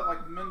 the thing about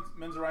like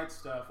men's rights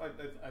stuff,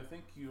 I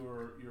think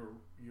you're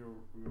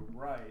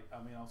right.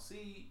 I mean, I'll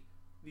see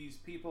these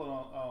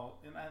people,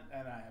 and I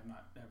have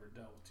not ever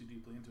delved too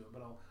deeply into it,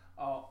 but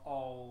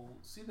I'll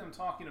see them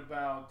talking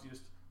about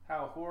just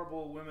how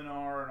horrible women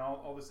are and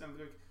all this. And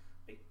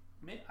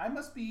like, I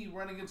must be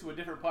running into a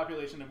different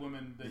population of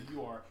women than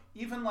you are.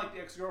 Even like the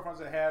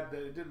ex-girlfriends I had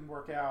that it didn't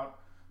work out,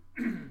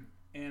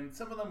 and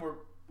some of them were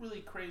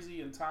really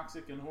crazy and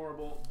toxic and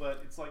horrible.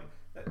 But it's like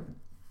that.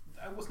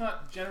 I was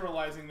not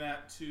generalizing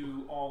that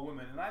to all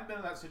women, and I've been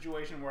in that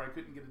situation where I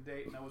couldn't get a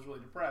date and I was really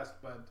depressed.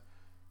 But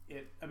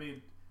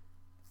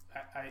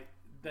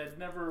that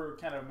never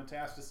kind of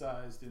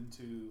metastasized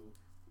into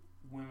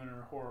women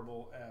are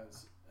horrible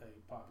as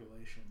a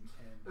population,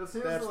 and that's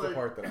the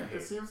part that I hate.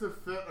 It seems to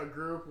fit a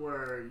group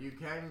where you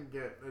can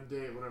get a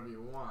date whenever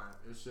you want.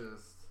 It's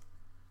just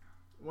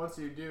once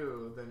you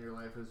do, then your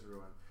life is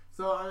ruined.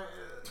 So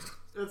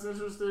it's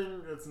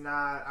interesting. It's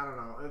not. I don't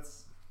know.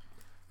 It's.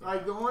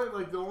 Like the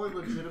only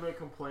legitimate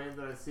complaint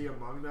that I see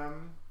among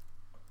them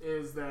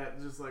is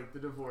that just like the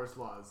divorce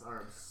laws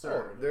are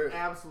absurd,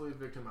 absolutely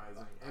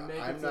victimizing, and make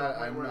it to the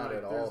point where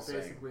like, there's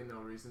basically no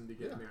reason to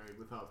get married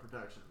without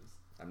protections.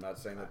 I'm not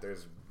saying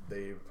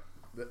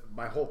that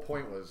my whole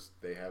point was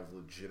there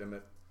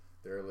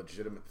are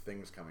legitimate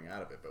things coming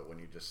out of it, but when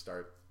you just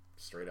start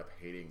straight up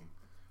hating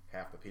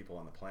half the people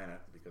on the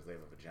planet because they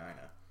have a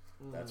vagina,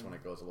 that's when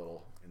it goes a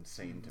little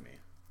insane to me.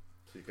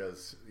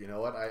 Because you know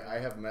what, I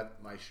have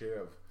met my share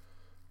of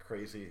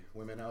crazy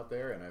women out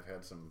there, and I've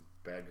had some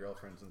bad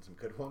girlfriends and some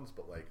good ones,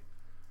 but like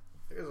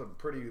there's a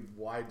pretty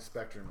wide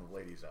spectrum of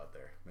ladies out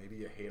there. Maybe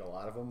you hate a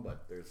lot of them,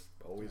 but there's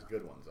always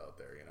good ones out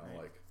there, you know.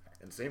 Right. Like,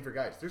 and same for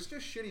guys. There's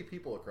just shitty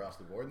people across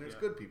the board, and there's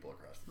good people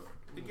across the board.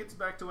 It gets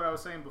back to what I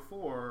was saying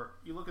before.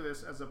 You look at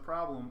this as a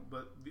problem,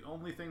 but the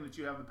only thing that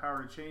you have the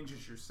power to change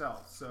is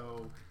yourself.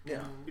 So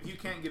if you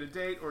can't get a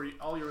date, or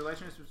all your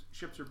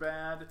relationships are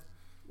bad,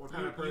 what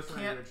kind of person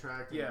are you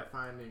attracting or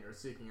finding or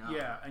seeking out?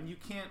 Yeah, and you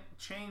can't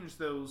change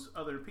those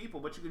other people,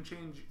 but you can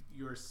change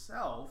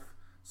yourself.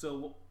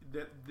 So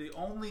that the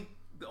only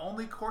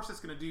course that's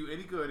going to do you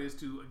any good is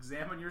to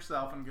examine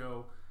yourself and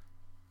go,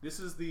 this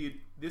is the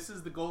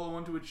goal I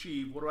want to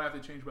achieve. What do I have to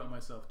change about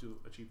myself to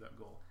achieve that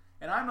goal?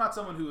 And I'm not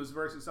someone who is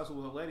very successful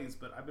with the ladies,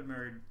 but I've been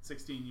married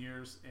 16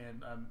 years,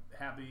 and I'm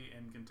happy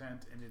and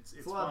content, and it's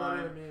a lot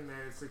better than being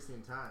married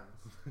 16 times.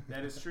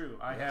 That is true.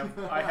 I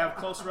have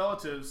close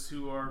relatives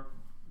who are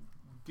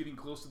getting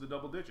close to the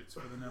double digits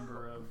for the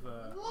number of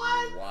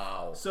what?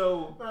 Wow.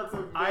 So that's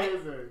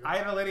amazing. I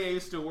had a lady I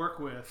used to work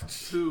with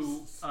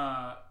who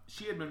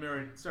she had been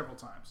married several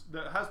times.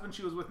 The husband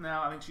she was with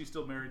now, I think she's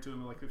still married to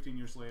him like 15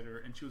 years later,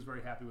 and she was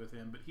very happy with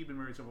him, but he'd been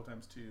married several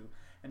times too.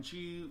 And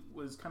she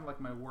was kind of like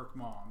my work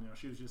mom. You know,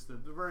 she was just a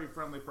very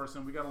friendly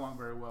person. We got along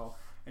very well.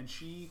 And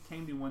she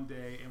came to me one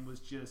day and was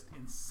just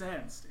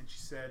incensed, and she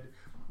said,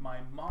 "My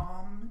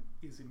mom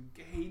is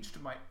engaged to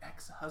my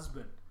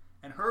ex-husband."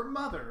 And her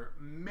mother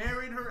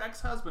married her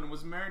ex-husband and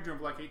was married to him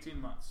for like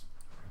 18 months.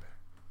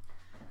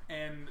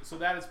 And so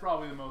that is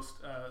probably the most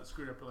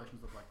screwed up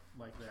relations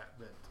like that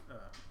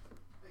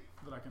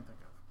I can think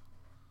of.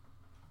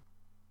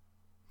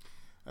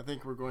 I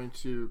think we're going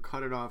to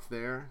cut it off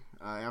there.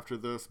 After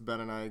this, Ben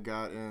and I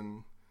got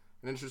in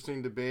an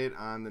interesting debate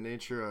on the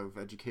nature of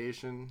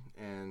education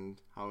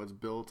and how it's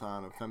built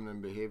on a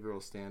feminine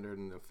behavioral standard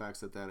and the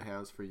effects that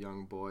has for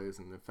young boys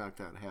and the effect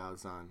that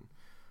has on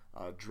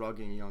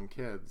drugging young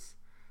kids.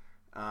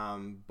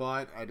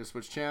 But I just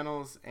switched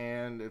channels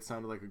and it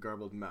sounded like a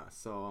garbled mess.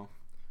 So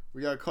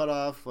we got cut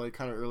off like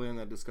kind of early in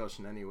that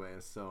discussion anyway.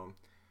 So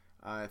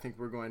I think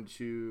we're going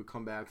to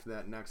come back to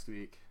that next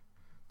week.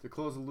 To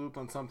close the loop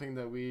on something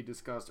that we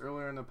discussed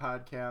earlier in the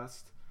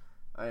podcast,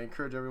 I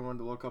encourage everyone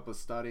to look up a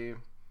study.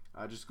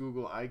 Just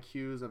Google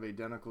IQs of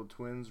identical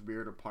twins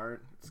reared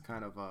apart. It's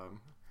kind of a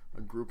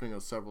grouping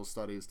of several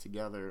studies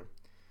together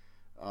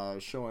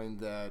showing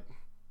that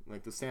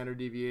like the standard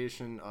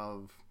deviation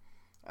of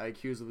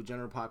IQs of the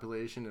general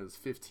population is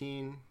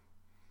 15.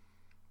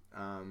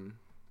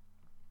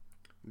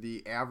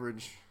 the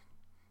average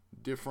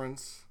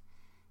difference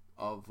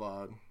of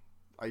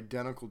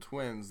identical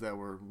twins that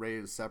were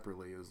raised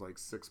separately is like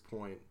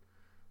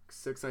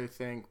 6.6, I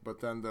think, but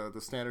then the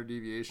standard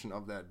deviation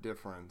of that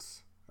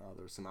difference,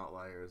 there's some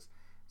outliers,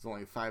 is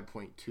only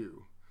 5.2.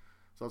 So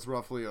that's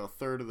roughly a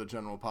third of the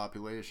general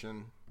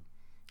population,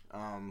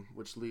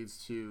 which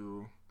leads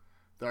to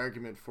the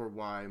argument for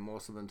why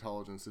most of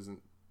intelligence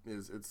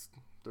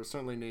there's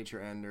certainly nature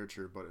and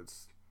nurture, but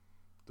it's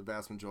the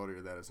vast majority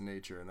of that is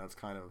nature, and that's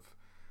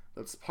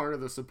part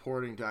of the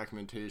supporting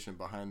documentation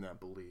behind that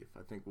belief.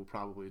 I think we'll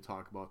probably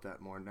talk about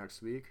that more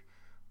next week.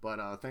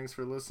 But thanks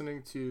for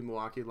listening to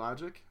Milwaukee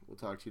Logic. We'll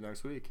talk to you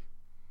next week.